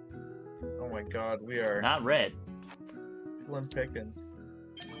 Oh my god, we are Not red. slim pickings.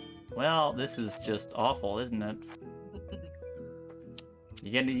 Well, this is just awful, isn't it?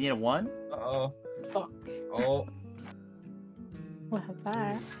 You need a 1? Uh-oh. Fuck. Oh. What have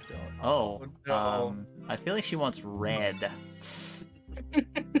I? Still. Oh, No. I feel like she wants red.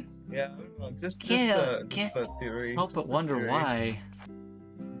 Yeah, I don't know. Just Can't a theory. Help just but a wonder theory. why.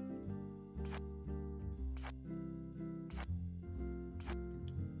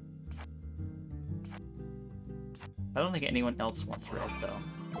 I don't think anyone else wants red, though.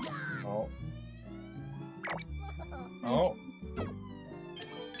 Oh. Oh.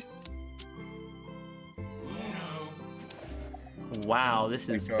 Wow, this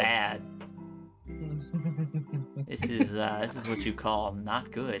is God. bad. This is what you call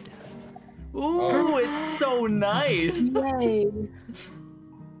not good. Ooh, Oh. it's so nice. Yay.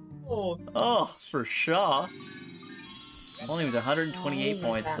 Oh. Oh, for sure. Only was 128 Not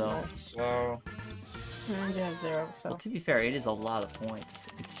points that though. much. Wow. I have 0, so. Well, to be fair, it is a lot of points.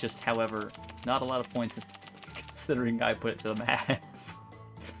 It's just, however, not a lot of points considering I put it to the max.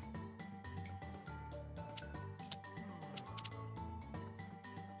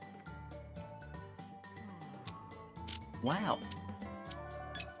 Wow.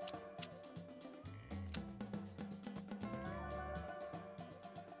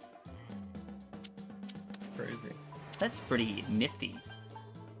 Crazy. That's pretty nifty.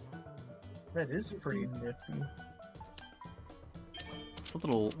 That is pretty nifty. It's a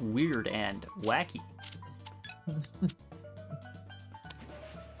little weird and wacky.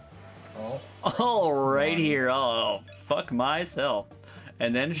 Oh. Oh, right here. Oh, fuck myself.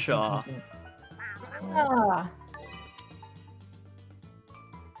 And then Shaw. Ah.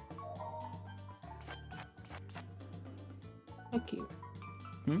 Fuck you.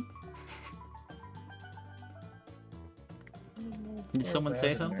 Hmm? Did someone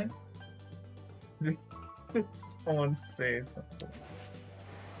say something? Did someone say something?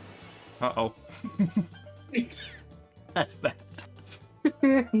 Uh-oh. That's bad.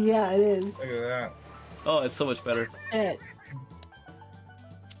 Yeah, it is. Look at that. Oh, it's so much better. Shit.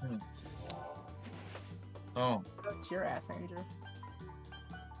 Oh. That's your ass, Andrew.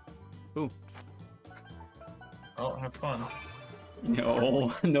 Ooh. Oh, have fun.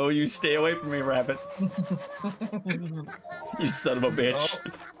 No, no, you stay away from me, rabbit. You son of a bitch.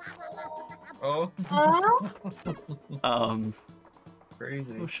 Oh.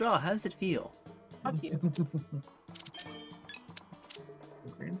 Crazy. Well, Shaw, how does it feel? Fuck you.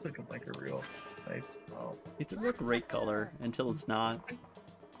 Green's looking like a real nice. Oh. It's a great color until it's not.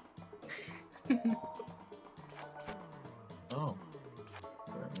 Oh.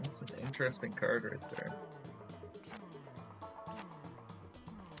 That's an interesting card right there.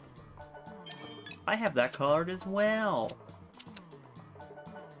 I have that card as well.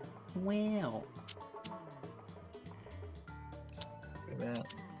 Wow. Look at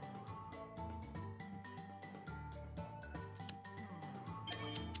that.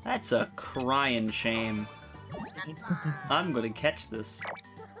 That's a crying shame. I'm gonna catch this.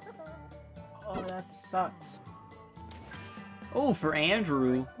 Oh, that sucks. Oh, for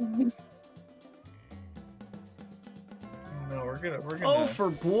Andrew. No, we're gonna. Oh,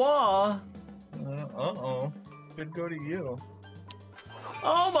 for Bois. Uh-oh. Could go to you.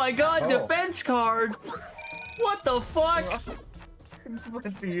 Oh my god, Oh. defense card! What the fuck? It's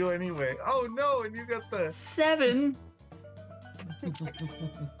meant to you anyway. Oh no, and you got the 7?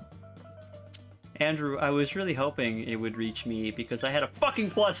 Andrew, I was really hoping it would reach me because I had a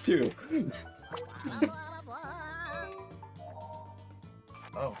fucking +2.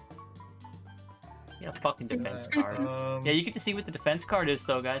 Oh. Yeah, fucking defense card. Yeah, you get to see what the defense card is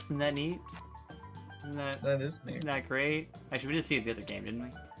though, guys. Isn't that neat? That is neat. Isn't that great? Actually, we did see it the other game, didn't we?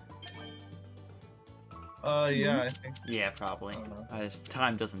 Yeah, I think. Yeah, probably. I don't know.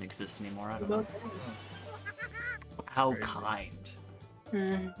 Time doesn't exist anymore. I don't know. How Crazy. kind.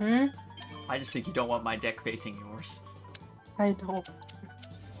 Mm-hmm. I just think you don't want my deck facing yours. I don't.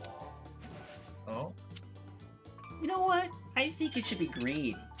 Oh. You know what? I think it should be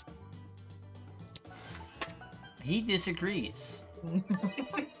green. He disagrees.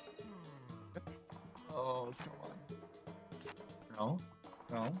 Oh, come on. No?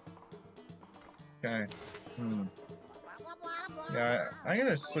 No? Okay. Yeah, I'm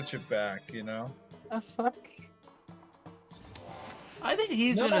gonna switch it back, you know? The fuck? I think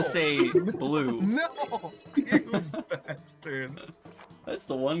he's No. gonna say blue. No! You bastard. That's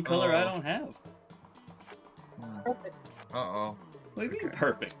the one color I Oh. don't have. Perfect. Uh-oh. What do you mean Okay.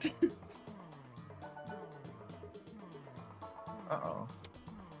 perfect? Uh-oh.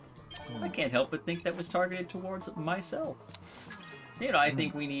 I can't help but think that was targeted towards myself. You know, I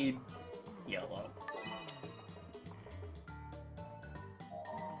think we need yellow.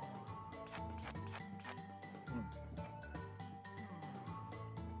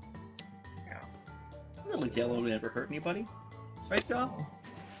 A little yellow never hurt anybody. Right, Dom?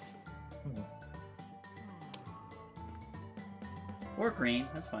 Hmm. Or green,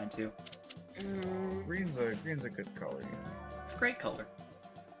 that's fine too. Green's a good color, you know? It's a great color.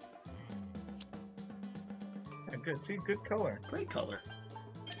 Yeah, good. See, good color. Great color.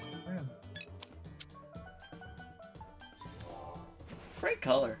 Yeah. Great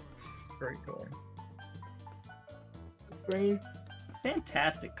color. Great color. Green.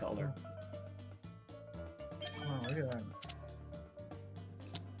 Fantastic color. Oh, look at that.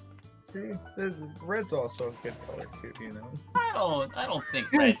 See, the red's also a good color too, you know. I don't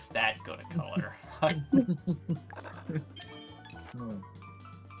think red's that good a color. Hmm.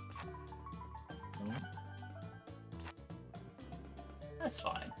 That's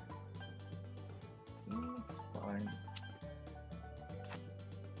fine. See, it's fine.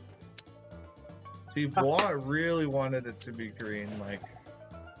 See, Bois really wanted it to be green, like.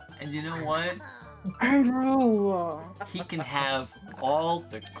 And you know what? Andrew. He can have all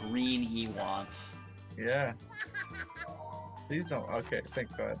the green he wants. Yeah. Please don't. Okay,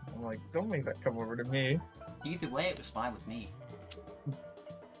 thank God. I'm like, don't make that come over to me. Either way, it was fine with me.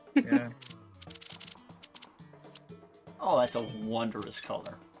 Yeah. Oh, that's a wondrous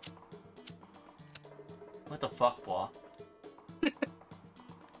color. What the fuck, Bois?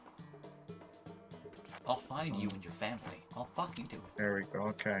 I'll find you and your family. I'll fucking do it. There we go.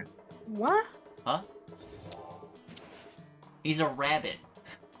 Okay. What? Huh? He's a rabbit.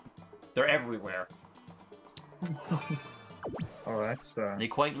 They're everywhere. Oh, that's They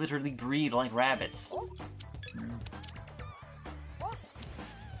quite literally breed like rabbits.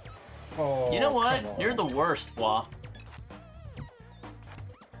 Oh, You know what? come You're the worst, Wah.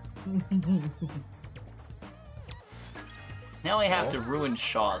 on. Now I have to ruin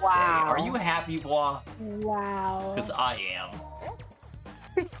Shaw's Wow. day. Are you happy, Wah? Wow. Because I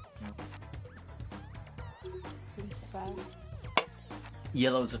am. I'm sad.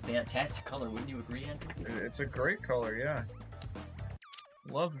 Yellow's a fantastic color, wouldn't you agree, Andrew? It's a great color, yeah.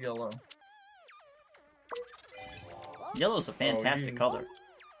 Love yellow. Yellow's a fantastic you- color.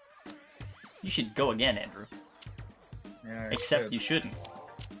 You should go again, Andrew. Yeah. I Except should. you shouldn't.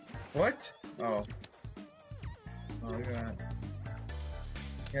 What? Oh. Oh, look at that.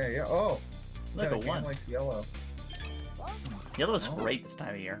 Yeah, yeah. Oh. Look yeah, at the one. game likes yellow. Yellow's Oh. great this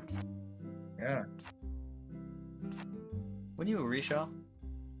time of year. Yeah. Wouldn't you agree, Shaw?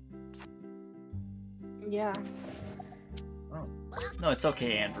 Yeah. No, it's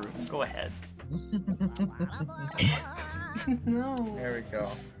okay, Andrew. Go ahead. No. There we go.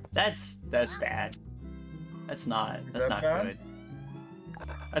 That's bad. That's not Is that's that not bad? good.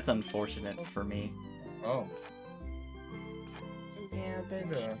 That's unfortunate for me. Oh. Yeah,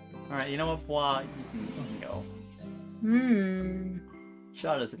 bitch. Yeah. Alright, you know what, Blah? You can go. Hmm.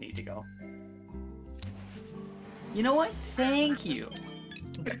 Shaw doesn't need to go. You know what? Thank you.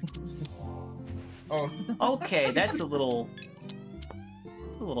 Oh. Okay, that's a little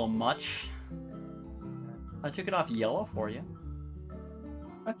much. I took it off yellow for you.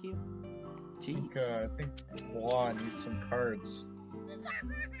 Fuck you. Jeez. I think Blah needs some cards.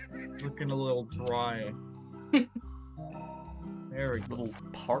 Looking a little dry. There we A go. little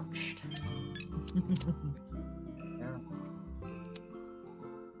parched. Yeah.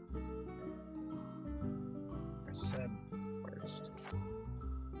 I said first.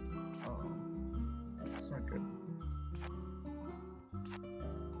 Oh. That's not good.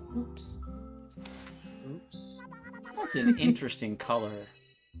 Oops. Oops. That's an interesting color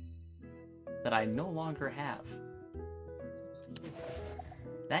that I no longer have.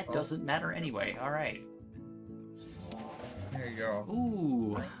 That Oh. doesn't matter anyway. Alright. There you go.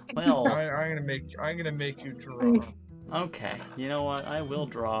 Ooh. Well, I'm gonna make you draw. okay. You know what? I will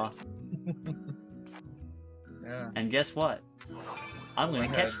draw. Yeah. And guess what? I'm gonna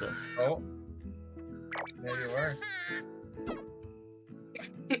Go catch ahead. this. Oh. There you are.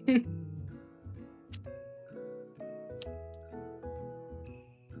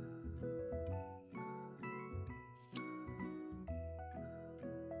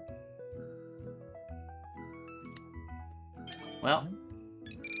 Well,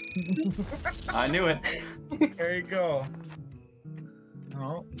 I knew it. There you go.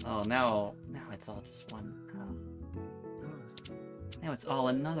 Oh. Oh, now it's all just one. Oh. Now it's all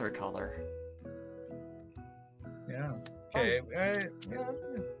another color. Yeah. Okay. Yeah.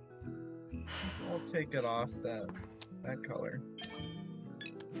 I'll take it off that color.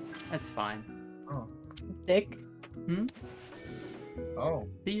 That's fine. Oh. Dick. Oh.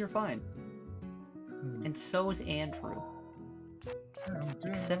 See, you're fine. Hmm. And so is Andrew. Yeah,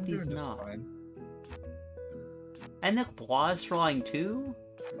 Except I'm he's doing just not. fine. And look, Blah's drawing too.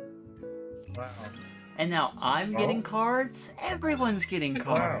 Wow. And now I'm getting Oh. cards. Everyone's getting Wow.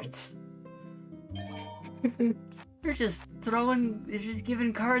 cards. You're just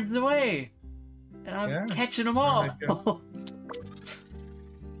giving cards away. And I'm Yeah. catching them There all. we go.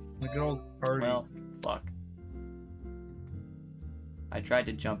 The good old party. Well, fuck. I tried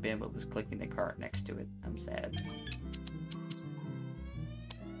to jump in, but was clicking the cart next to it. I'm sad.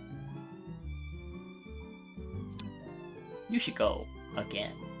 You should go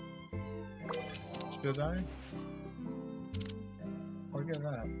again. Should I? Look at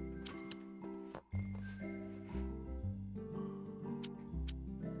that.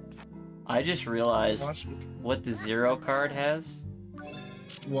 I just realized Watch what the zero card has.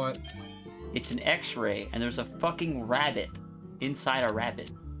 what? It's an X-ray, and there's a fucking rabbit inside a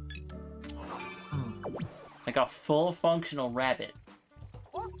rabbit. Like a full functional rabbit.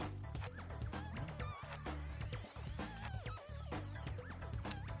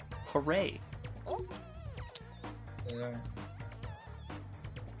 Hooray. Yeah.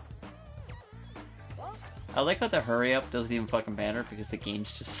 I like how the hurry up doesn't even fucking matter because the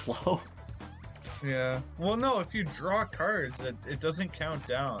game's just slow. Yeah. Well, no, if you draw cards, it doesn't count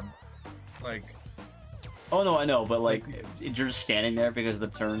down. Like, Oh no, I know, but like, you're just standing there because the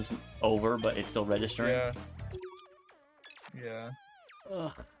turn's over, but it's still registering. yeah. Yeah.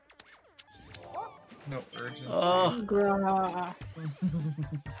 Ugh. No urgency. Ugh. Grah.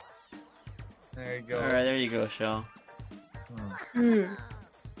 There you go. Alright, there you go, Shell. Hmm. Hmm.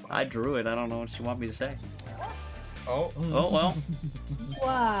 I drew it, I don't know what you want me to say. Oh. Oh, well.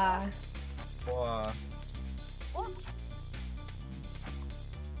 Why? Wow.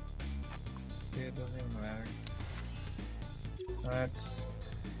 It doesn't even matter. That's...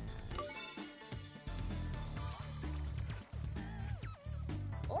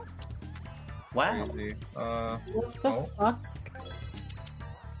 Wow. crazy. What the Oh. fuck?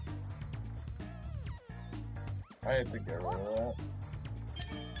 I have to get rid of that.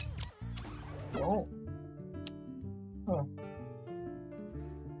 Oh. Huh.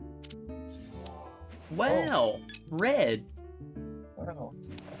 Wow. Red. Wow.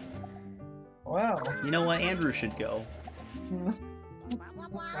 Wow. You know what? Andrew should go.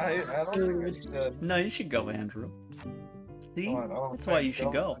 I don't think I should. No, you should go, Andrew. See? Come on, oh, That's why you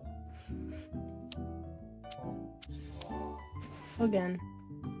should don't. go. Again.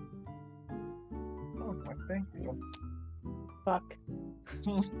 Oh, thank you. Fuck.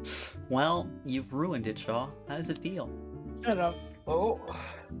 Well, you've ruined it, Shaw. How does it feel? Shut up. Oh.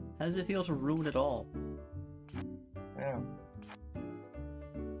 How does it feel to ruin it all? Yeah.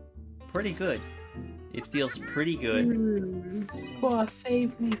 Pretty good. It feels pretty good. Boy,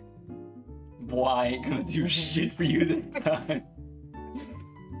 save me. Boy, I ain't gonna do shit for you this time.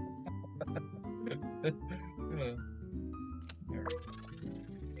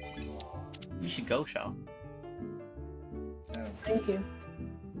 You should go, Shaw. Thank you.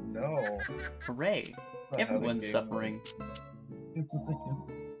 No. Hooray. Not how the Everyone's game suffering. works.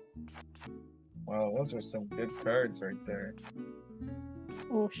 Wow, those are some good cards right there.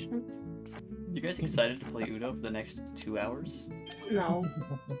 Oh shit. You guys excited to play Uno for the next 2 hours? No,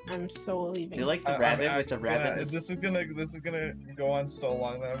 I'm so leaving. You like the I'm rabbit with the actually rabbit? This is gonna go on so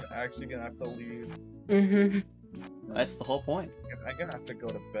long that I'm actually gonna have to leave. Mm-hmm. That's the whole point. I'm gonna have to go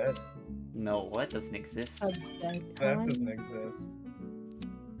to bed. No, what doesn't exist? A dead That time? doesn't exist.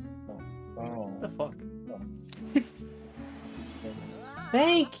 Oh. What the fuck?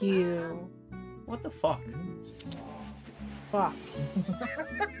 Thank you. What the fuck? Fuck.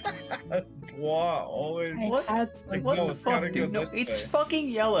 Wow, always. I What? had to- Like, What no, the it's gotta fuck, go dude? No, this it's way. fucking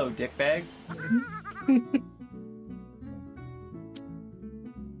yellow, dickbag.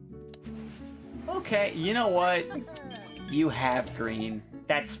 Okay, you know what? You have green.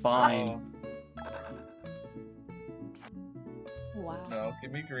 That's fine. Wow. No,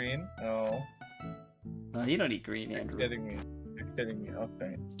 give me green. No. No, you don't need green, You're Andrew. kidding me. You're kidding me.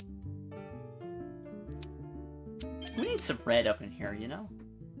 Okay. We need some red up in here, you know?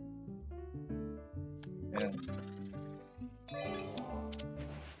 Yeah.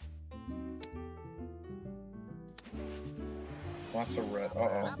 Lots of red.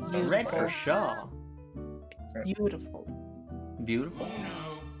 Uh-oh. Red for Shaw. Beautiful. Beautiful.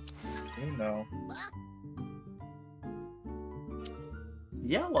 You know.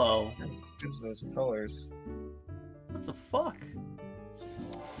 Yellow. It's those colors. What the fuck?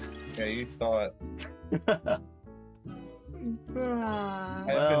 Yeah, you thought. Ah. I've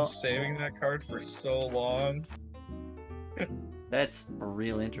Well- been saving that card for so long. That's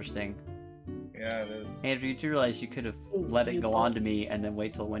real interesting. Yeah, it is. Andrew, you do realize you could have let it go on to me and then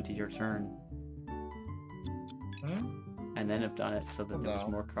wait till it went to your turn. Hmm? And then have done it so that there was No.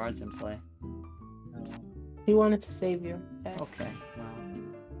 more cards in play. He wanted to save you. Okay. Okay, well.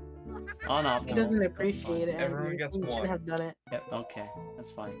 On He optimal. doesn't that's appreciate it. Everyone Andrew. gets You shouldn't one. have done it. fine. Yep, okay,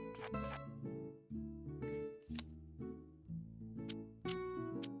 that's fine.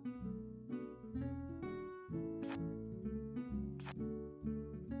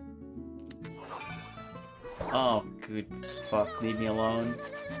 Oh, good fuck, leave me alone.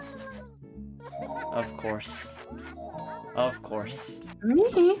 Of course. Of course.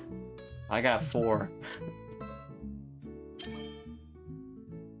 Me? I got 4.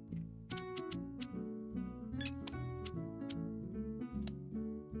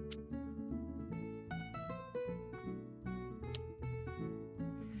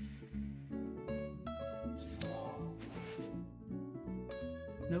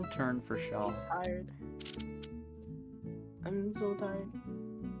 No turn for Shaw. I'm tired. I'm so tired.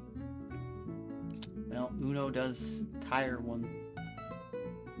 Well, Uno does tire when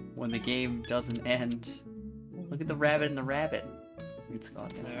the game doesn't end. Look at the rabbit and the rabbit. It's gone.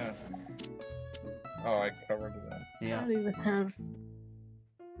 Yeah. Oh, I covered that. I Yeah, don't even have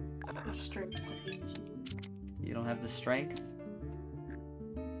strength to hate you. you don't have the strength.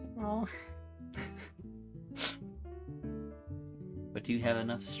 Well, But do you have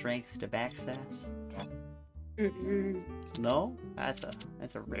enough strength to backsass? mm-mm. No? That's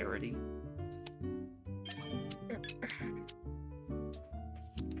a rarity.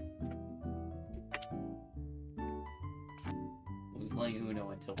 We'll be playing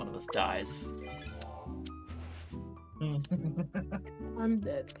Uno until one of us dies. I'm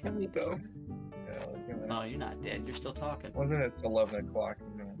dead. Can we go? Yeah, we're gonna- No, you're not dead. You're still talking. Wasn't it? It's 11 o'clock.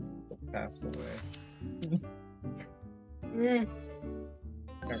 We're gonna pass away. Mm.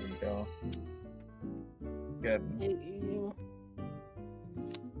 There we go. Good. You.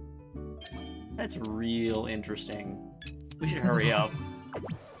 That's real interesting. We should hurry up.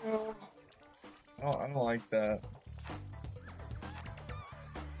 Oh. Oh, I don't like that.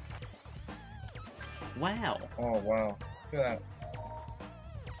 Wow. Oh wow. Look at that.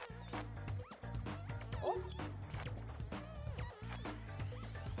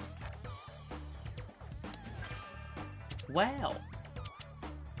 Wow.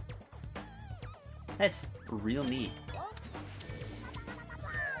 That's real neat.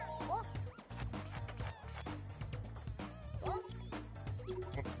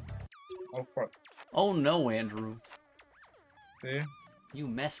 Oh fuck. Oh no, Andrew. See? You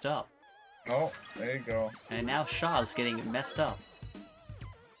messed up. Oh, there you go. And now Shaw's getting messed up.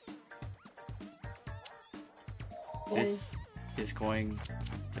 This is going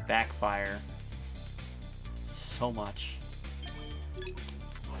to backfire so much.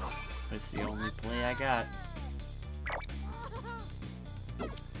 It's the only play I got.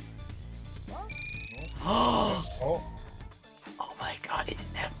 Oh! Oh, Oh my god, it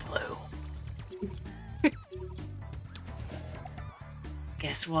didn't have blue.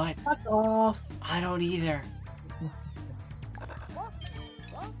 Guess what? Fuck off. I don't either.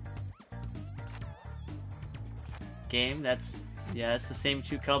 Game, that's it's the same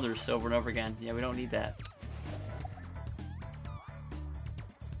two colors over and over again. Yeah, we don't need that.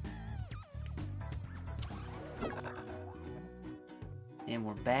 And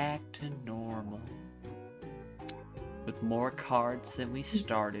we're back to normal. With more cards than we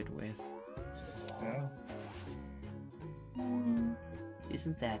started with. yeah.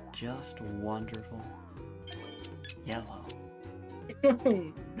 Isn't that just wonderful? Yellow.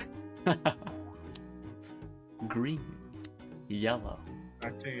 Green. Yellow.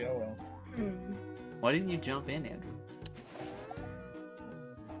 Back to yellow. Why didn't you jump in, Andrew?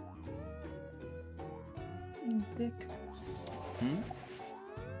 Dick. Hmm?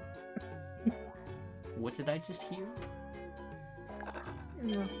 What did I just hear?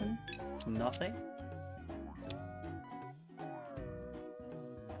 Nothing. Nothing?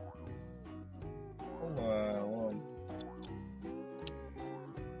 Hold on.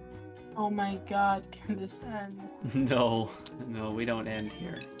 Oh my god, can this end? No, no, we don't end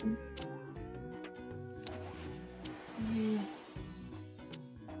here. Mm.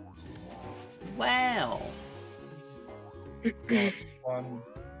 Wow! Fun.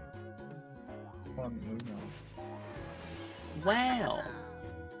 Fun Uno. Wow!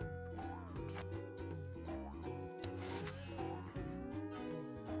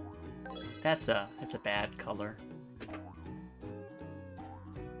 That's a bad color.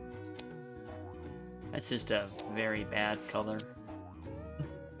 That's just a very bad color.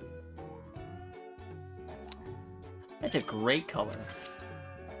 That's a great color.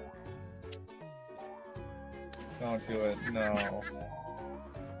 Don't do it. No.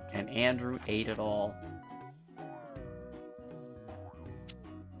 And Andrew ate it all.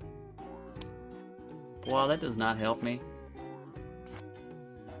 Wow, that does not help me.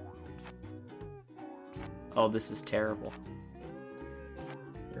 Oh, this is terrible.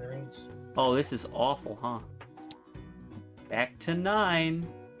 There is. Oh, this is awful, huh? Back to 9.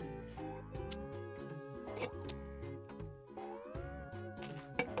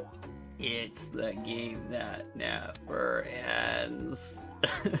 It's the game that never ends.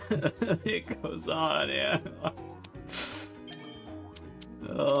 It goes on and on.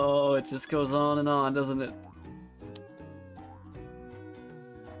 Oh, it just goes on and on, doesn't it?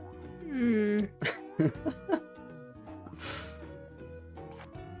 Hmm.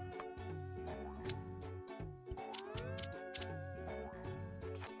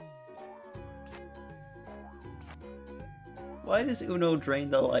 Why does Uno drain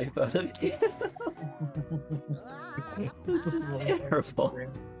the life out of you? This is terrible.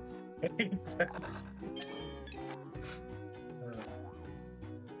 That's-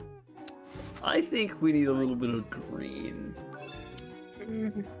 I think we need a little bit of green.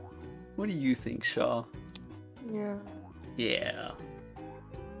 Mm. What do you think, Shaw? Yeah. Yeah.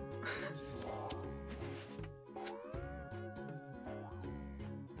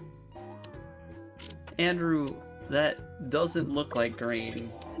 Andrew, that doesn't look like green.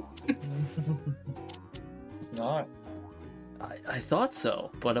 It's not. I thought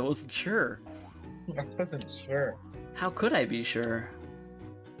so, but I wasn't sure. I wasn't sure. How could I be sure?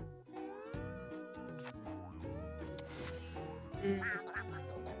 Mm.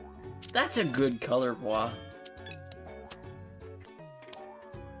 That's a good color, boy.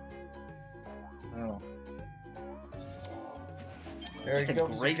 Oh. There That's he a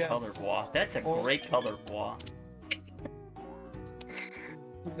goes great again. color, boy. That's a Oh, great shit. color, boy.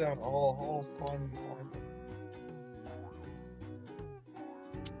 He's out all fun.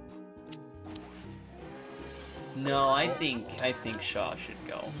 No, I think Shaw should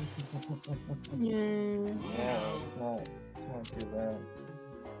go. Yeah. No, let's not do that.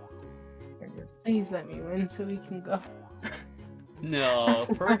 I think it's- Please let me win so we can go. No,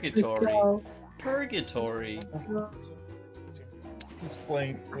 Purgatory. Let's go. Purgatory. It's just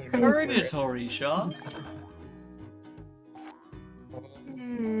plain. Purgatory, Shaw.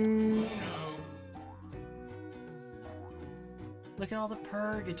 Mm, Look at all the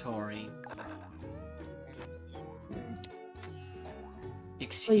Purgatory.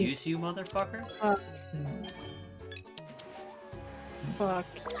 Excuse you, motherfucker? fuck.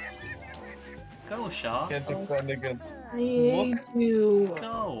 Go, Shaw. Can't defend against. I hate you.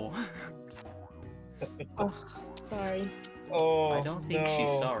 Go. Ugh, sorry. Oh, I don't think she's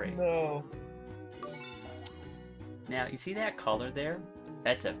no, sorry. No. Now, you see that color there?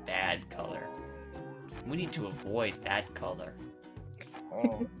 That's a bad color. We need to avoid that color.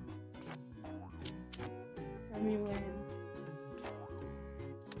 Oh. Let me win.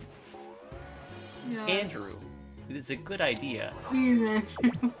 Yes. Andrew, it is a good idea. Please,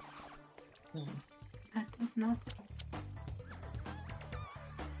 Andrew. That does nothing.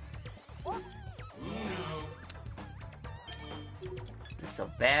 It's a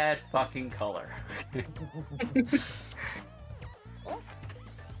bad fucking color.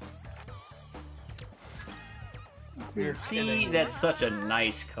 You're See, kidding. that's such a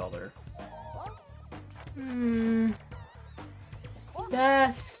nice color. Hmm.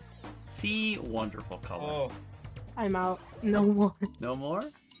 Yes. See, wonderful color. Oh. I'm out. No more. No more?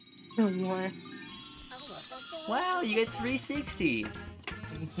 No more. Wow, you get 360.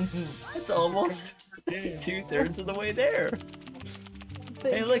 That's almost 2/3 of the way there.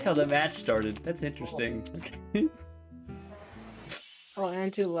 Hey, look how the match started. That's interesting. Oh,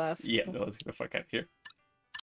 Andrew left. Yeah, no, let's get the fuck out of here.